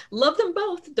two. Love them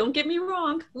both, don't get me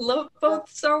wrong, love both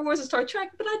Star Wars and Star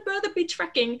Trek, but I'd rather be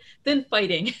trekking than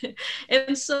fighting.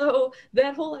 And so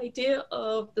that whole idea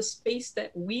of the space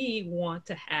that we want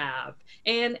to have,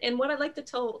 and what I like to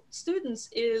tell students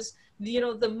is, you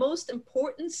know, the most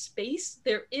important space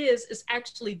there is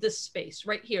actually this space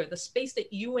right here, the space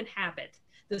that you inhabit,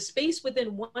 the space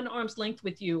within one arm's length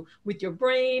with you, with your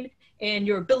brain and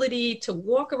your ability to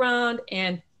walk around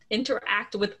and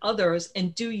interact with others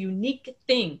and do unique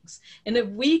things. And if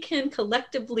we can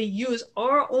collectively use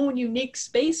our own unique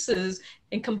spaces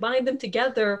and combine them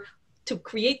together to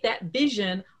create that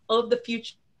vision of the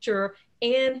future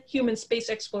and human space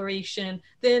exploration,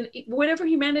 then whatever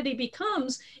humanity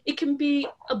becomes, it can be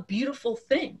a beautiful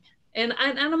thing. And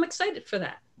I'm excited for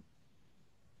that.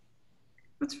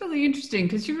 That's really interesting,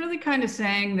 because you're really kind of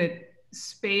saying that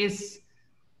space,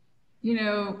 you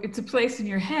know, it's a place in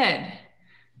your head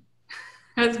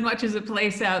as much as a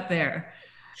place out there.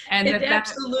 And it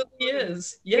absolutely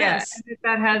is. Yes. Yeah, and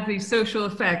that has these social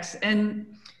effects. And,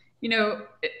 you know,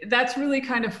 that's really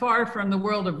kind of far from the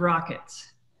world of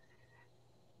rockets.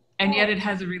 And yet it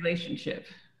has a relationship.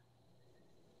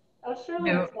 Oh,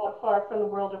 surely it's not far from the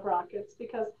world of rockets,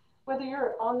 because whether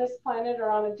you're on this planet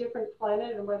or on a different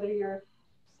planet, and whether you're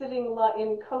sitting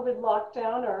in COVID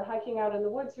lockdown or hiking out in the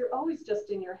woods, you're always just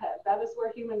in your head. That is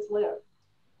where humans live.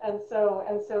 And so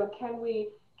can we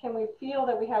feel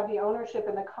that we have the ownership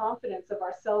and the confidence of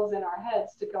ourselves in our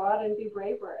heads to go out and be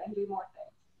braver and do more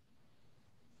things?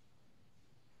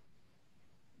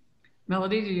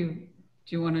 Melody, do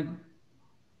you want to?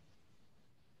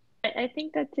 I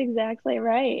think that's exactly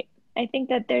right. I think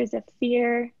that there's a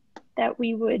fear that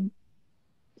we would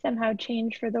somehow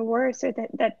change for the worse, or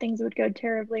that things would go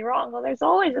terribly wrong. Well, there's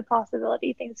always a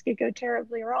possibility things could go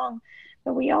terribly wrong,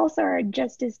 but we also are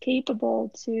just as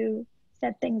capable to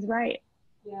set things right.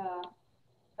 Yeah,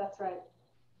 that's right.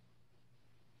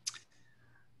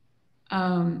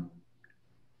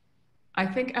 I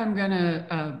think I'm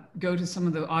gonna go to some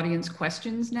of the audience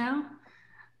questions now.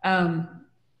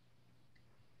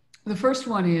 The first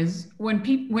one is, when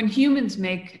humans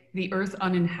make the Earth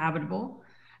uninhabitable,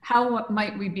 how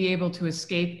might we be able to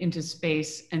escape into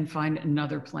space and find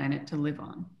another planet to live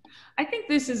on? I think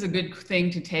this is a good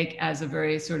thing to take as a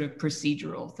very sort of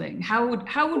procedural thing. How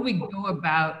would we go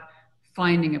about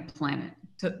finding a planet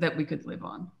that we could live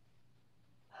on?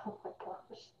 Oh my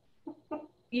gosh.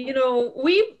 You know,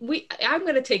 I'm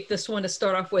going to take this one to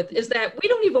start off with, is that we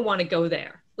don't even want to go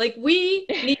there. Like, we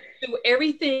need to do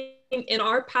everything in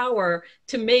our power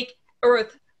to make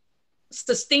Earth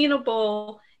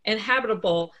sustainable and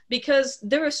habitable, because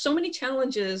there are so many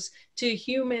challenges to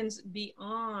humans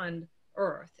beyond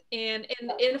Earth. And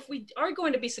if we are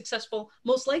going to be successful,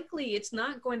 most likely it's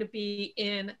not going to be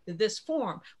in this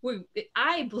form.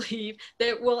 I believe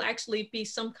that will actually be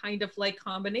some kind of like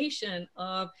combination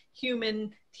of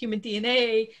human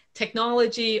DNA,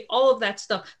 technology, all of that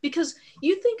stuff. Because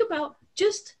you think about,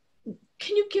 just,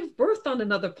 can you give birth on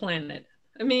another planet?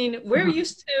 I mean, we're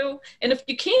used to, and if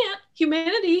you can't,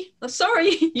 humanity,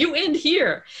 sorry, you end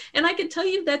here. And I can tell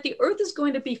you that the Earth is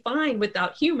going to be fine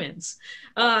without humans.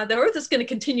 The Earth is going to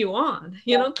continue on,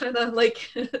 you know, kind of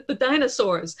like the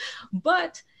dinosaurs.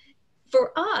 But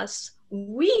for us,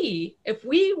 if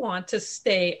we want to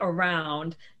stay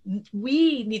around,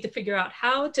 we need to figure out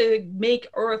how to make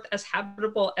Earth as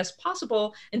habitable as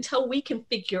possible until we can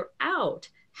figure out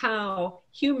how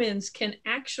humans can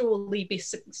actually be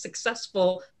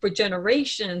successful for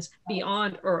generations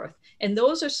beyond Earth. And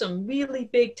those are some really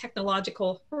big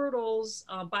technological hurdles,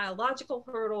 biological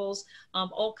hurdles,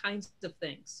 all kinds of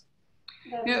things.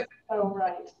 That's so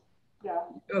right. Yeah.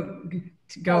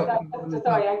 Go.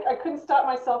 Sorry, I couldn't stop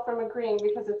myself from agreeing,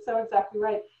 because it's so exactly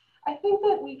right. I think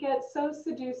that we get so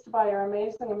seduced by our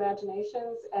amazing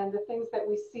imaginations and the things that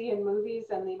we see in movies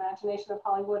and the imagination of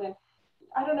Hollywood. And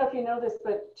I don't know if you know this,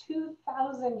 but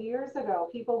 2,000 years ago,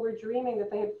 people were dreaming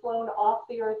that they had flown off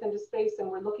the Earth into space and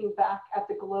were looking back at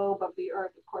the globe of the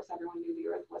Earth. Of course, everyone knew the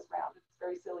Earth was round. It's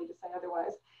very silly to say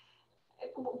otherwise.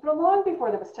 But long before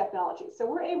there was technology. So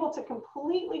we're able to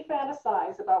completely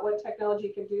fantasize about what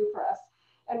technology can do for us.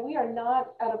 And we are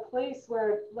not at a place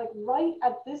where, like right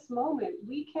at this moment,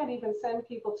 we can't even send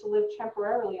people to live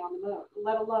temporarily on the moon,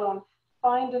 let alone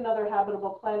find another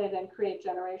habitable planet and create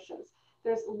generations.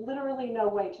 There's literally no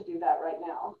way to do that right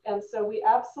now. And so we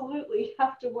absolutely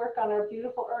have to work on our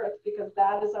beautiful Earth, because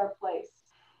that is our place.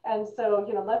 And so,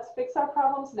 you know, let's fix our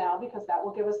problems now, because that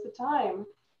will give us the time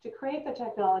to create the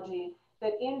technology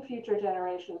that in future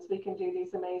generations we can do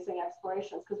these amazing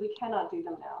explorations, because we cannot do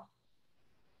them now.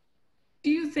 Do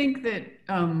you think that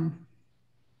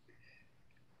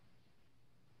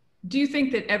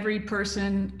every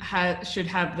person should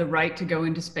have the right to go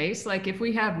into space? Like, if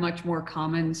we have much more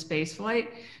common space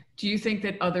flight, do you think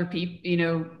that other people, you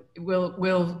know,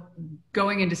 will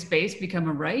going into space become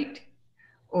a right,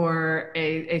 or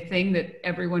a thing that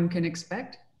everyone can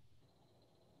expect?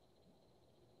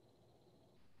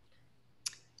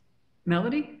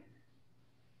 Melody?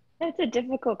 That's a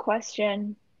difficult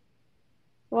question.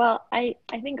 Well, I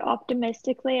think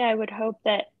optimistically, I would hope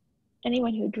that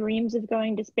anyone who dreams of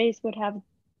going to space would have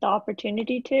the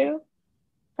opportunity to.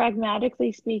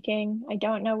 Pragmatically speaking, I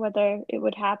don't know whether it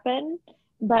would happen,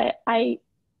 but I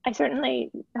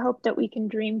certainly hope that we can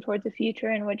dream towards a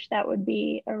future in which that would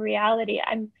be a reality.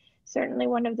 I'm certainly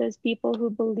one of those people who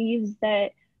believes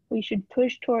that we should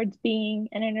push towards being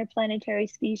an interplanetary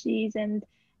species, and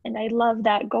I love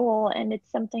that goal, and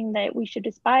it's something that we should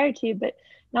aspire to. But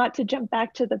not to jump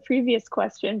back to the previous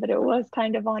question, but it was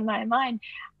kind of on my mind.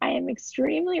 I am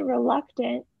extremely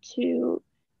reluctant to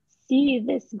see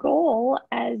this goal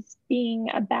as being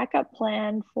a backup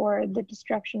plan for the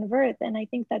destruction of Earth. And I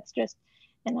think that's just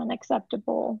an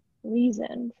unacceptable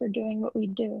reason for doing what we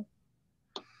do.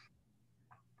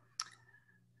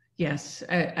 Yes,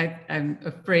 I'm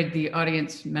afraid the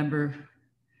audience member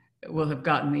will have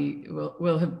gotten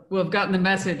will have gotten the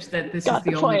message that this is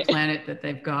the only planet that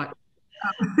they've got.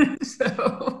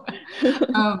 So,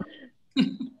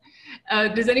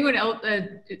 does anyone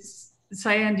else?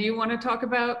 Cyan, do you want to talk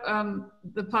about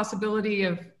the possibility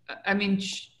of, I mean,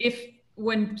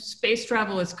 when space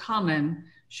travel is common,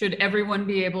 should everyone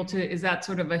be able to, is that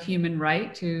sort of a human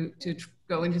right to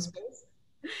go into space?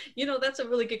 You know, that's a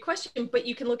really good question, but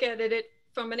you can look at it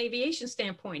from an aviation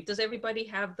standpoint. Does everybody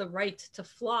have the right to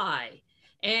fly?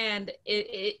 And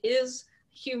it is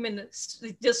human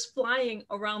just flying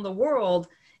around the world.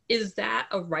 Is that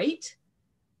a right?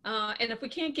 And if we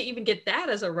can't even get that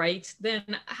as a right, then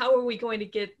how are we going to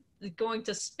get going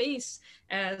to space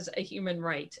as a human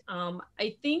right?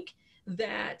 I think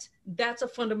that's a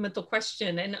fundamental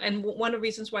question. And one of the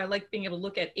reasons why I like being able to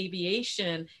look at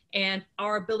aviation and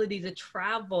our ability to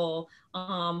travel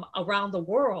around the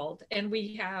world. And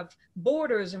we have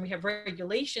borders and we have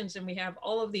regulations and we have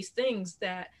all of these things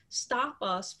that stop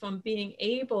us from being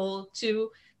able to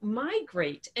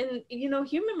migrate. And, you know,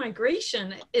 human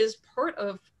migration is part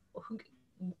of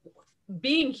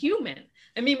being human.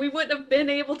 I mean, we wouldn't have been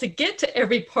able to get to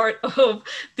every part of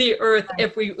the Earth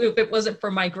if it wasn't for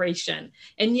migration.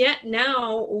 And yet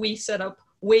now we set up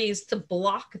ways to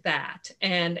block that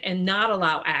and not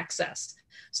allow access.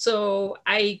 So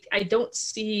I don't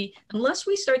see, unless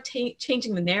we start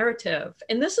changing the narrative,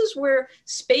 and this is where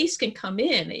space can come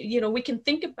in. You know, we can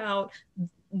think about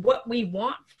what we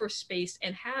want for space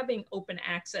and having open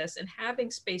access and having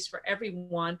space for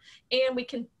everyone. And we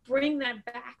can bring that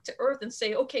back to Earth and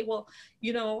say, okay, well,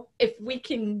 you know, if we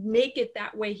can make it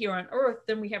that way here on Earth,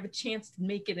 then we have a chance to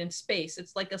make it in space.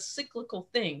 It's like a cyclical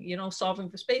thing, you know, solving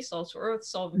for space solves for Earth,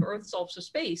 solving for Earth solves for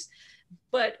space.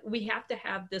 But we have to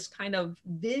have this kind of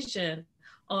vision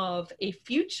of a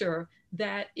future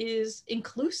that is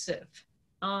inclusive.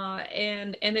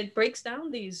 And it breaks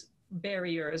down these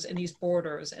barriers and these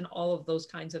borders and all of those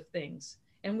kinds of things.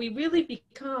 And we really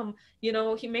become, you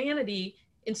know, humanity,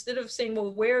 instead of saying,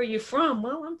 well, where are you from?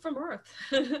 Well, I'm from Earth.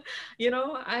 You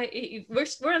know,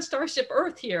 we're on Starship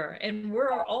Earth here, and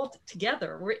we're all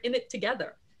together. We're in it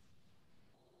together.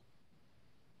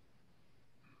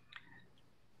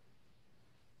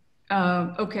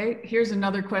 Okay, here's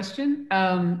another question.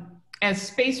 As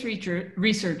space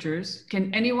researchers,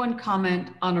 can anyone comment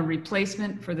on a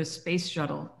replacement for the space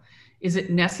shuttle? Is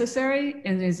it necessary,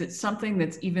 and is it something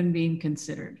that's even being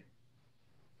considered?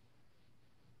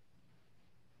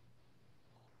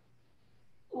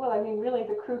 Well, I mean, really,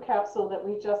 the crew capsule that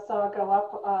we just saw go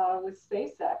up with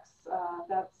SpaceX,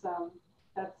 that's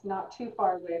not too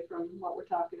far away from what we're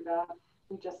talking about.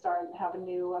 We just started to have a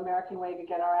new American way to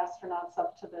get our astronauts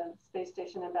up to the space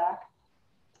station and back.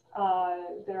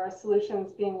 There are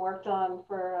solutions being worked on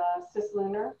for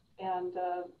cislunar, and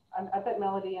I bet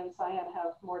Melody and Cyan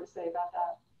have more to say about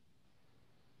that.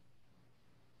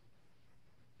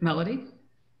 Melody?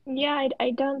 Yeah,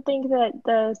 I don't think that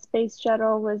the space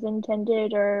shuttle was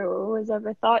intended or was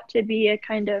ever thought to be a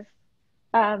kind of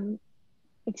um,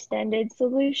 extended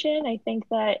solution. I think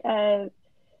that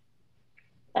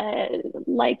uh,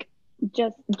 like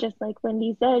just like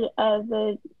Lindy said,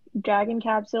 the Dragon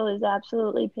capsule is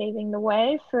absolutely paving the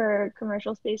way for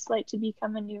commercial spaceflight to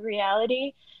become a new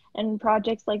reality. And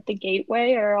projects like the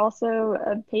Gateway are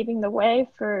also paving the way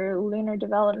for lunar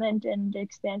development and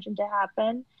expansion to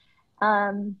happen.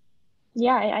 Um,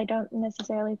 yeah, I don't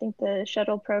necessarily think the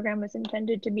shuttle program was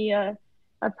intended to be a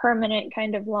permanent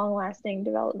kind of long-lasting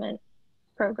development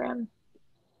program.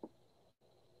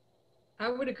 I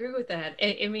would agree with that.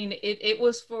 I mean, it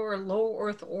was for low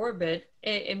Earth orbit.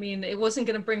 I mean, it wasn't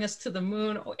going to bring us to the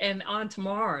moon and on to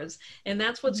Mars. And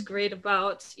that's what's great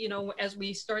about, you know, as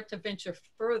we start to venture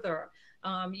further,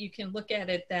 you can look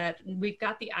at it that we've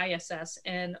got the ISS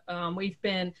and we've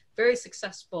been very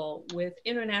successful with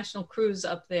international crews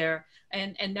up there.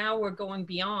 And now we're going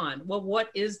beyond. Well, what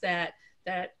is that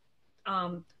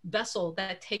vessel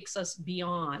that takes us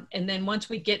beyond? And then once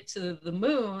we get to the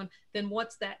moon, then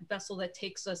what's that vessel that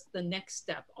takes us the next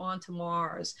step onto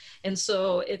Mars? And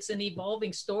so it's an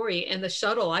evolving story. And the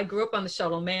shuttle, I grew up on the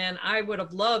shuttle, man. I would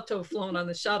have loved to have flown on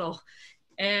the shuttle.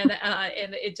 And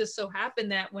it just so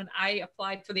happened that when I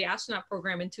applied for the astronaut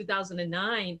program in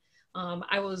 2009,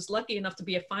 I was lucky enough to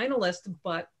be a finalist,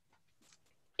 but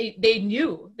they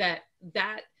knew that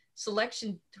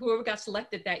selection, whoever got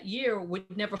selected that year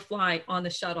would never fly on the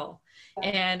shuttle.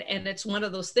 And it's one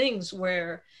of those things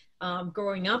where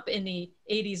growing up in the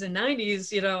 80s and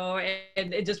 90s, you know,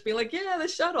 and just be like, yeah, the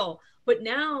shuttle. But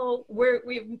now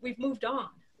we've moved on.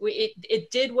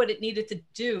 It did what it needed to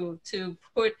do to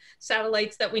put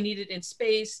satellites that we needed in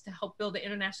space, to help build the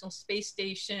International Space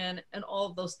Station and all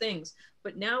of those things.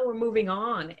 But now we're moving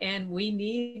on and we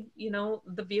need, you know,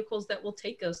 the vehicles that will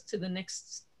take us to the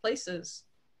next places.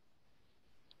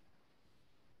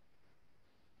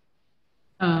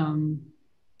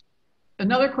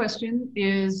 Another question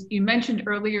is, you mentioned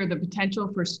earlier the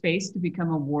potential for space to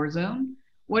become a war zone.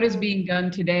 What is being done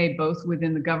today, both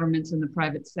within the governments and the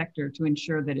private sector, to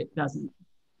ensure that it doesn't?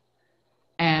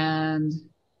 And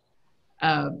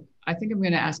I think I'm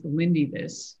going to ask Lindy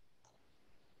this.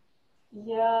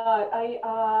 Yeah,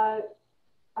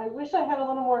 I wish I had a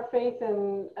little more faith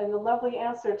in the lovely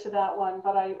answer to that one,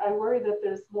 but I worry that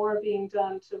there's more being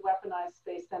done to weaponize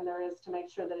space than there is to make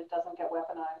sure that it doesn't get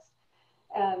weaponized.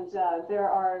 And there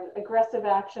are aggressive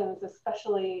actions,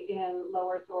 especially in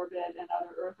low Earth orbit and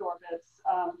other Earth orbits,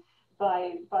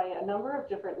 by a number of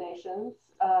different nations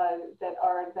that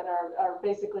are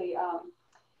basically I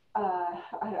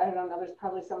don't know. There's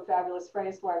probably some fabulous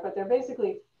phrase for it, but they're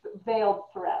basically veiled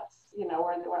threats. You know,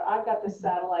 where I've got this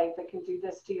satellite that can do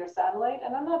this to your satellite,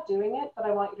 and I'm not doing it, but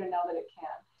I want you to know that it can.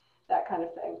 That kind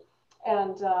of thing.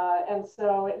 And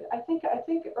so I think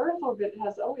Earth orbit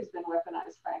has always been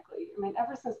weaponized, frankly. I mean,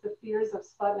 ever since the fears of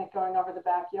Sputnik going over the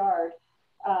backyard,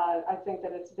 I think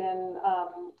that it's been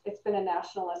a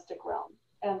nationalistic realm.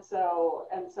 And so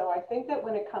I think that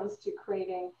when it comes to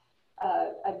creating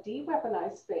a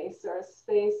de-weaponized space, or a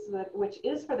space which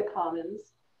is for the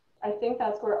commons, I think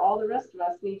that's where all the rest of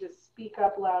us need to speak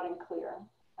up loud and clear.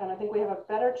 And I think we have a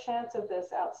better chance of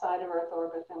this outside of Earth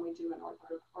orbit than we do in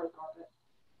Earth orbit.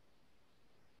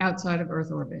 Outside of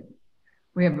Earth orbit,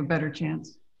 we have a better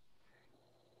chance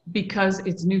because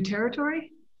it's new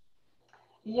territory?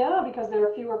 Yeah, because there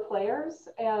are fewer players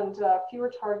and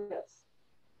fewer targets.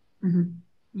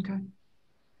 Mm-hmm. Okay.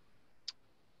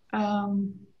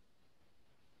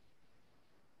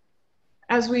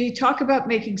 As we talk about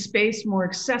making space more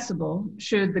accessible,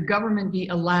 should the government be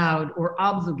allowed or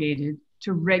obligated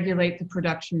to regulate the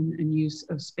production and use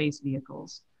of space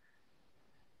vehicles?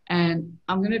 And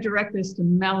I'm going to direct this to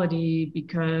Melody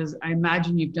because I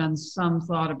imagine you've done some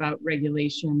thought about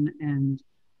regulation and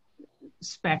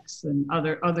specs and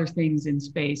other things in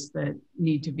space that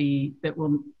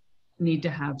will need to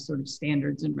have sort of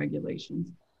standards and regulations.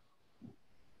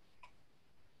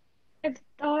 I've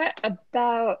thought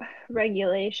about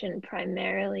regulation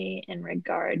primarily in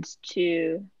regards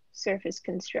to surface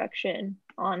construction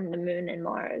on the moon and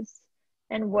Mars,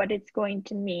 and what it's going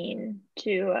to mean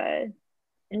to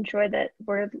ensure that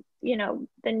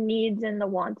the needs and the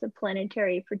wants of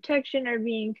planetary protection are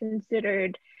being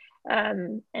considered.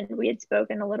 And we had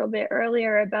spoken a little bit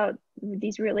earlier about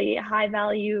these really high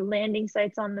value landing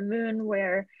sites on the moon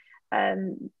where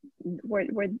these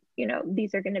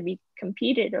are going to be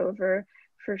competed over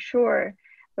for sure.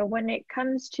 But when it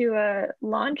comes to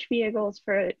launch vehicles,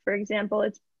 for example,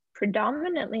 it's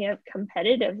predominantly a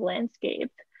competitive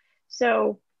landscape.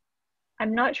 So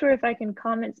I'm not sure if I can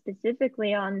comment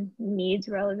specifically on needs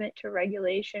relevant to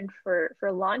regulation for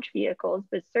launch vehicles,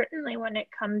 but certainly when it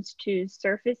comes to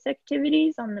surface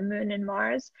activities on the moon and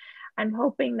Mars, I'm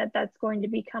hoping that that's going to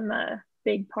become a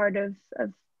big part of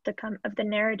the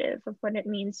narrative of what it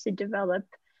means to develop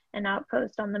an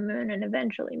outpost on the moon and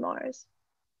eventually Mars.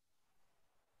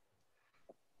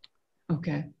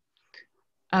 Okay.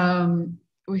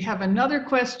 We have another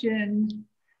question.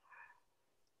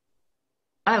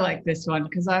 I like this one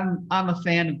because I'm a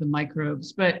fan of the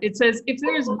microbes, but it says, if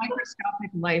there is microscopic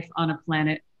life on a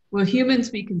planet, will humans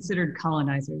be considered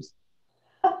colonizers?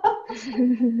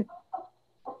 Oh,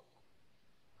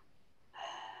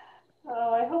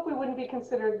 I hope we wouldn't be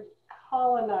considered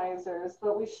colonizers,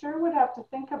 but we sure would have to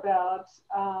think about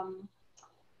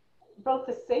both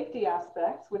the safety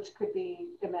aspects, which could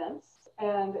be immense,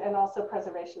 and also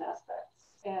preservation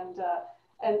aspects.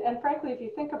 And frankly, if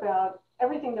you think about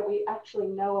everything that we actually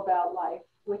know about life,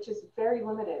 which is very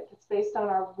limited, it's based on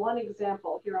our one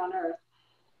example here on Earth.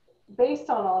 Based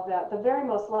on all of that, the very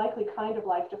most likely kind of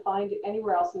life to find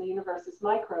anywhere else in the universe is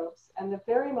microbes, and the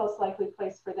very most likely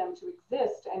place for them to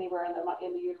exist anywhere in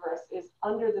the universe is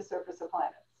under the surface of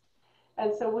planets.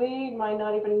 And so we might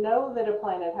not even know that a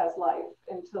planet has life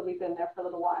until we've been there for a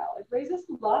little while. It raises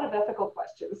a lot of ethical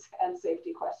questions and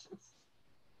safety questions.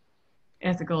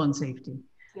 Ethical and safety.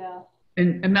 Yeah.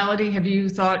 And Melody, have you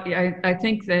thought, I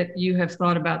think that you have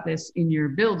thought about this in your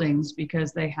buildings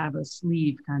because they have a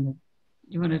sleeve kind of. Do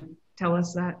you want to tell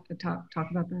us that,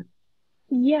 talk about that?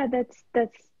 Yeah, that's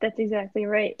exactly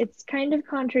right. It's kind of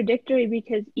contradictory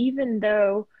because even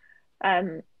though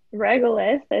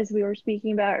regolith, as we were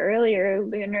speaking about earlier,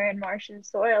 lunar and Martian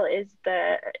soil is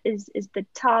the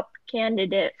top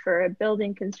candidate for a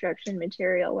building construction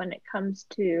material when it comes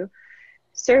to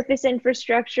surface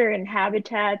infrastructure and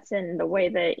habitats and the way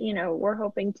that, you know, we're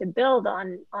hoping to build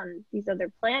on these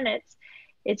other planets.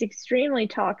 It's extremely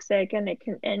toxic, and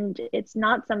it's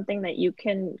not something that you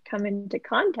can come into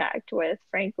contact with,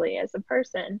 frankly, as a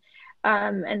person.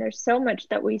 And there's so much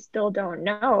that we still don't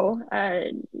know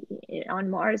on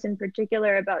Mars in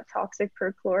particular about toxic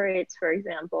perchlorates, for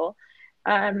example,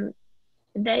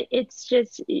 that it's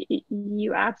just,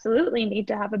 you absolutely need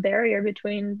to have a barrier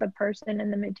between the person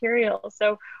and the material.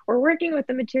 So we're working with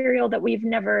the material that we've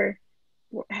never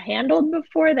handled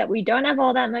before, that we don't have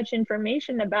all that much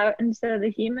information about, and so the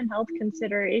human health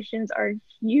considerations are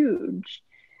huge.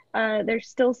 There's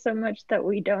still so much that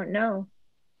we don't know.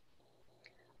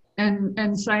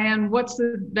 And Cyan, what's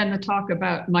been the talk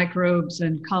about microbes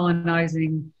and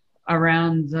colonizing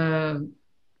around the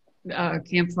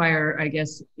campfire, I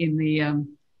guess, in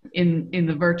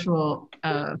the virtual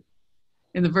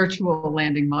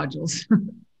landing modules?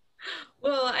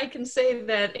 Well, I can say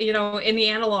that, you know, in the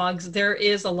analogs, there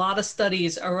is a lot of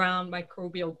studies around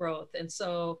microbial growth. And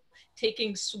so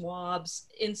taking swabs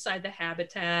inside the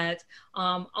habitat,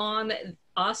 on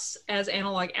us as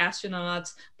analog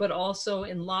astronauts, but also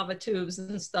in lava tubes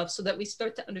and stuff, so that we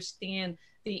start to understand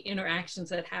the interactions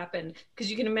that happen.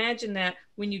 Because you can imagine that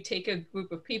when you take a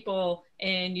group of people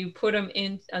and you put them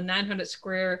in a 900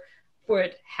 square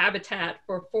foot habitat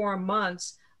for 4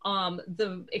 months,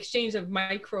 the exchange of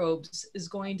microbes is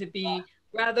going to be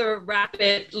rather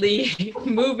rapidly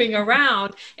moving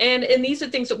around. And these are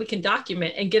things that we can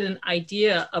document and get an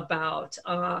idea about.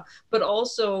 But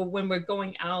also when we're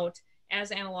going out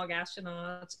as analog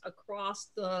astronauts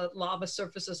across the lava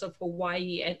surfaces of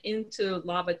Hawaii and into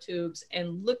lava tubes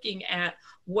and looking at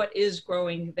what is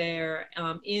growing there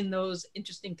in those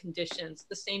interesting conditions,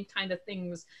 the same kind of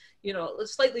things, you know,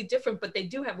 slightly different, but they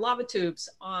do have lava tubes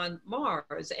on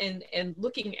Mars, and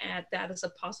looking at that as a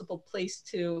possible place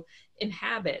to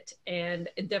inhabit and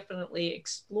definitely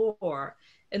explore.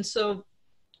 And so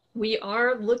we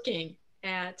are looking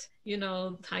at, you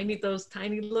know, those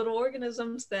tiny little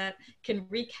organisms that can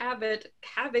wreak havoc,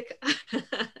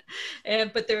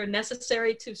 but they're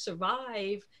necessary to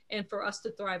survive and for us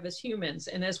to thrive as humans.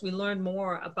 And as we learn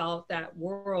more about that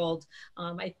world,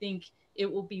 I think it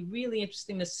will be really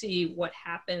interesting to see what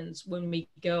happens when we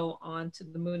go on to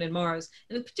the moon and Mars,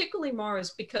 and particularly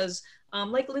Mars, because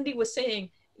like Lindy was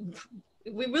saying,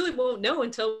 we really won't know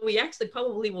until we actually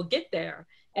probably will get there.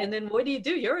 And then what do?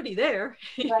 You're already there.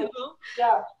 You know?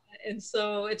 Yeah. And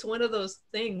so it's one of those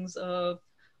things of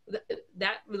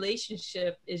that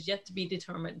relationship is yet to be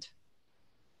determined.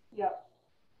 Yeah.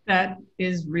 That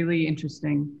is really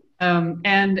interesting.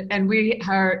 And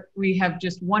we have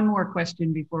just one more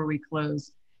question before we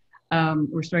close.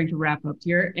 We're starting to wrap up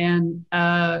here. And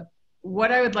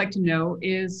what I would like to know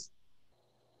is,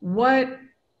 what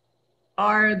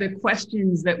are the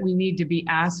questions that we need to be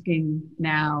asking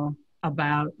now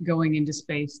about going into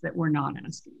space that we're not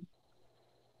asking.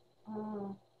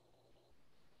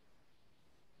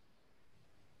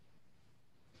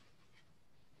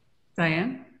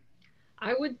 Diane?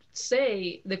 I would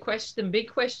say the big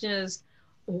question is,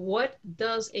 what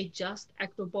does a just,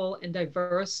 equitable, and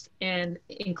diverse and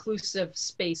inclusive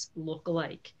space look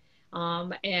like?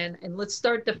 And let's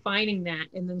start defining that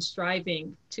and then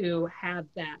striving to have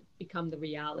that become the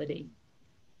reality.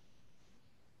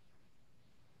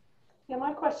 Yeah,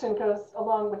 my question goes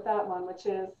along with that one, which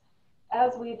is,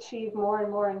 as we achieve more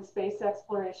and more in space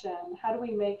exploration, how do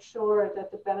we make sure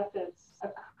that the benefits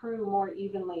accrue more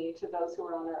evenly to those who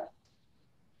are on Earth?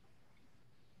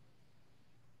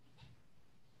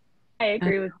 I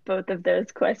agree with both of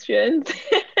those questions.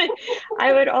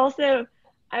 I would also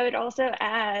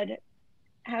add,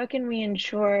 how can we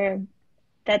ensure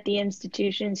that the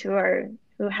institutions who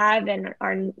have and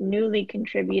are newly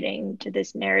contributing to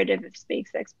this narrative of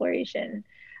space exploration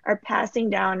are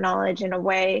passing down knowledge in a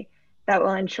way that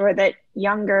will ensure that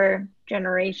younger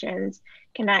generations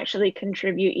can actually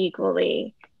contribute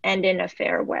equally and in a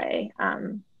fair way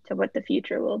to what the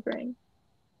future will bring.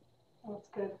 That's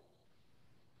good.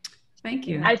 Thank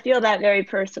you. I feel that very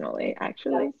personally,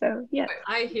 actually. So, yeah.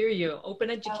 I hear you.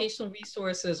 Open educational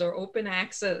resources or open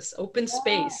access, open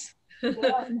space.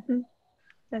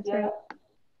 That's right.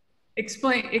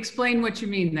 Explain what you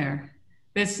mean there.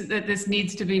 That this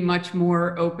needs to be much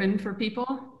more open for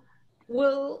people?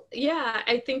 Well, yeah,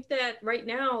 I think that right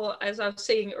now, as I was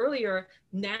saying earlier,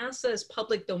 NASA is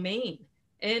public domain.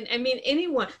 And I mean,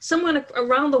 someone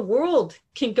around the world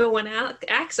can go and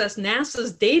access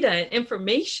NASA's data and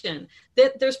information.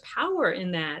 That there's power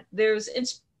in that. There's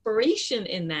inspiration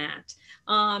in that.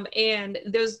 And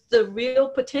there's the real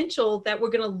potential that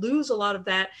we're going to lose a lot of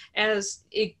that as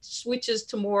it switches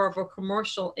to more of a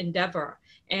commercial endeavor.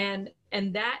 And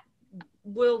that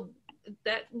won't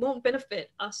benefit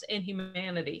us and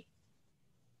humanity.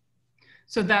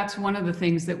 So that's one of the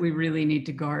things that we really need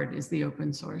to guard, is the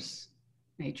open source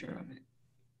nature of it.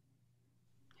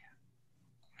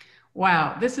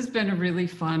 Wow, this has been a really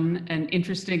fun and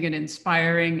interesting and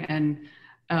inspiring and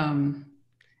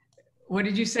what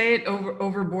did you say?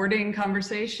 Overboarding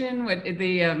conversation? What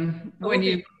the when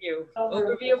you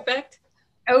overview effect?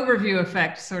 Overview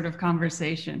effect sort of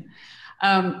conversation.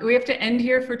 We have to end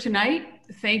here for tonight.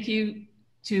 Thank you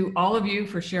to all of you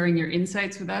for sharing your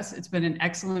insights with us. It's been an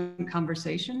excellent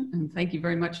conversation, and thank you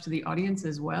very much to the audience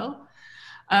as well.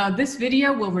 This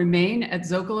video will remain at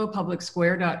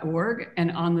zocalopublicsquare.org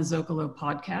and on the Zócalo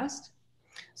podcast.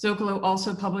 Zócalo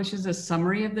also publishes a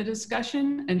summary of the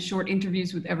discussion and short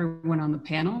interviews with everyone on the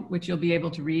panel, which you'll be able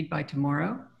to read by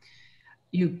tomorrow.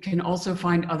 You can also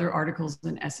find other articles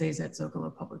and essays at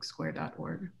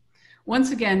zocalopublicsquare.org.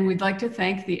 Once again, we'd like to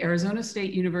thank the Arizona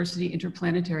State University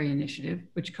Interplanetary Initiative,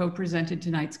 which co-presented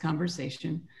tonight's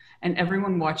conversation, and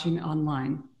everyone watching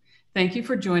online. Thank you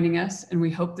for joining us, and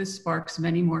we hope this sparks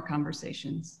many more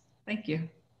conversations. Thank you.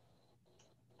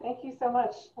 Thank you so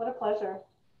much. What a pleasure.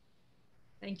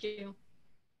 Thank you.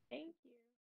 Thanks.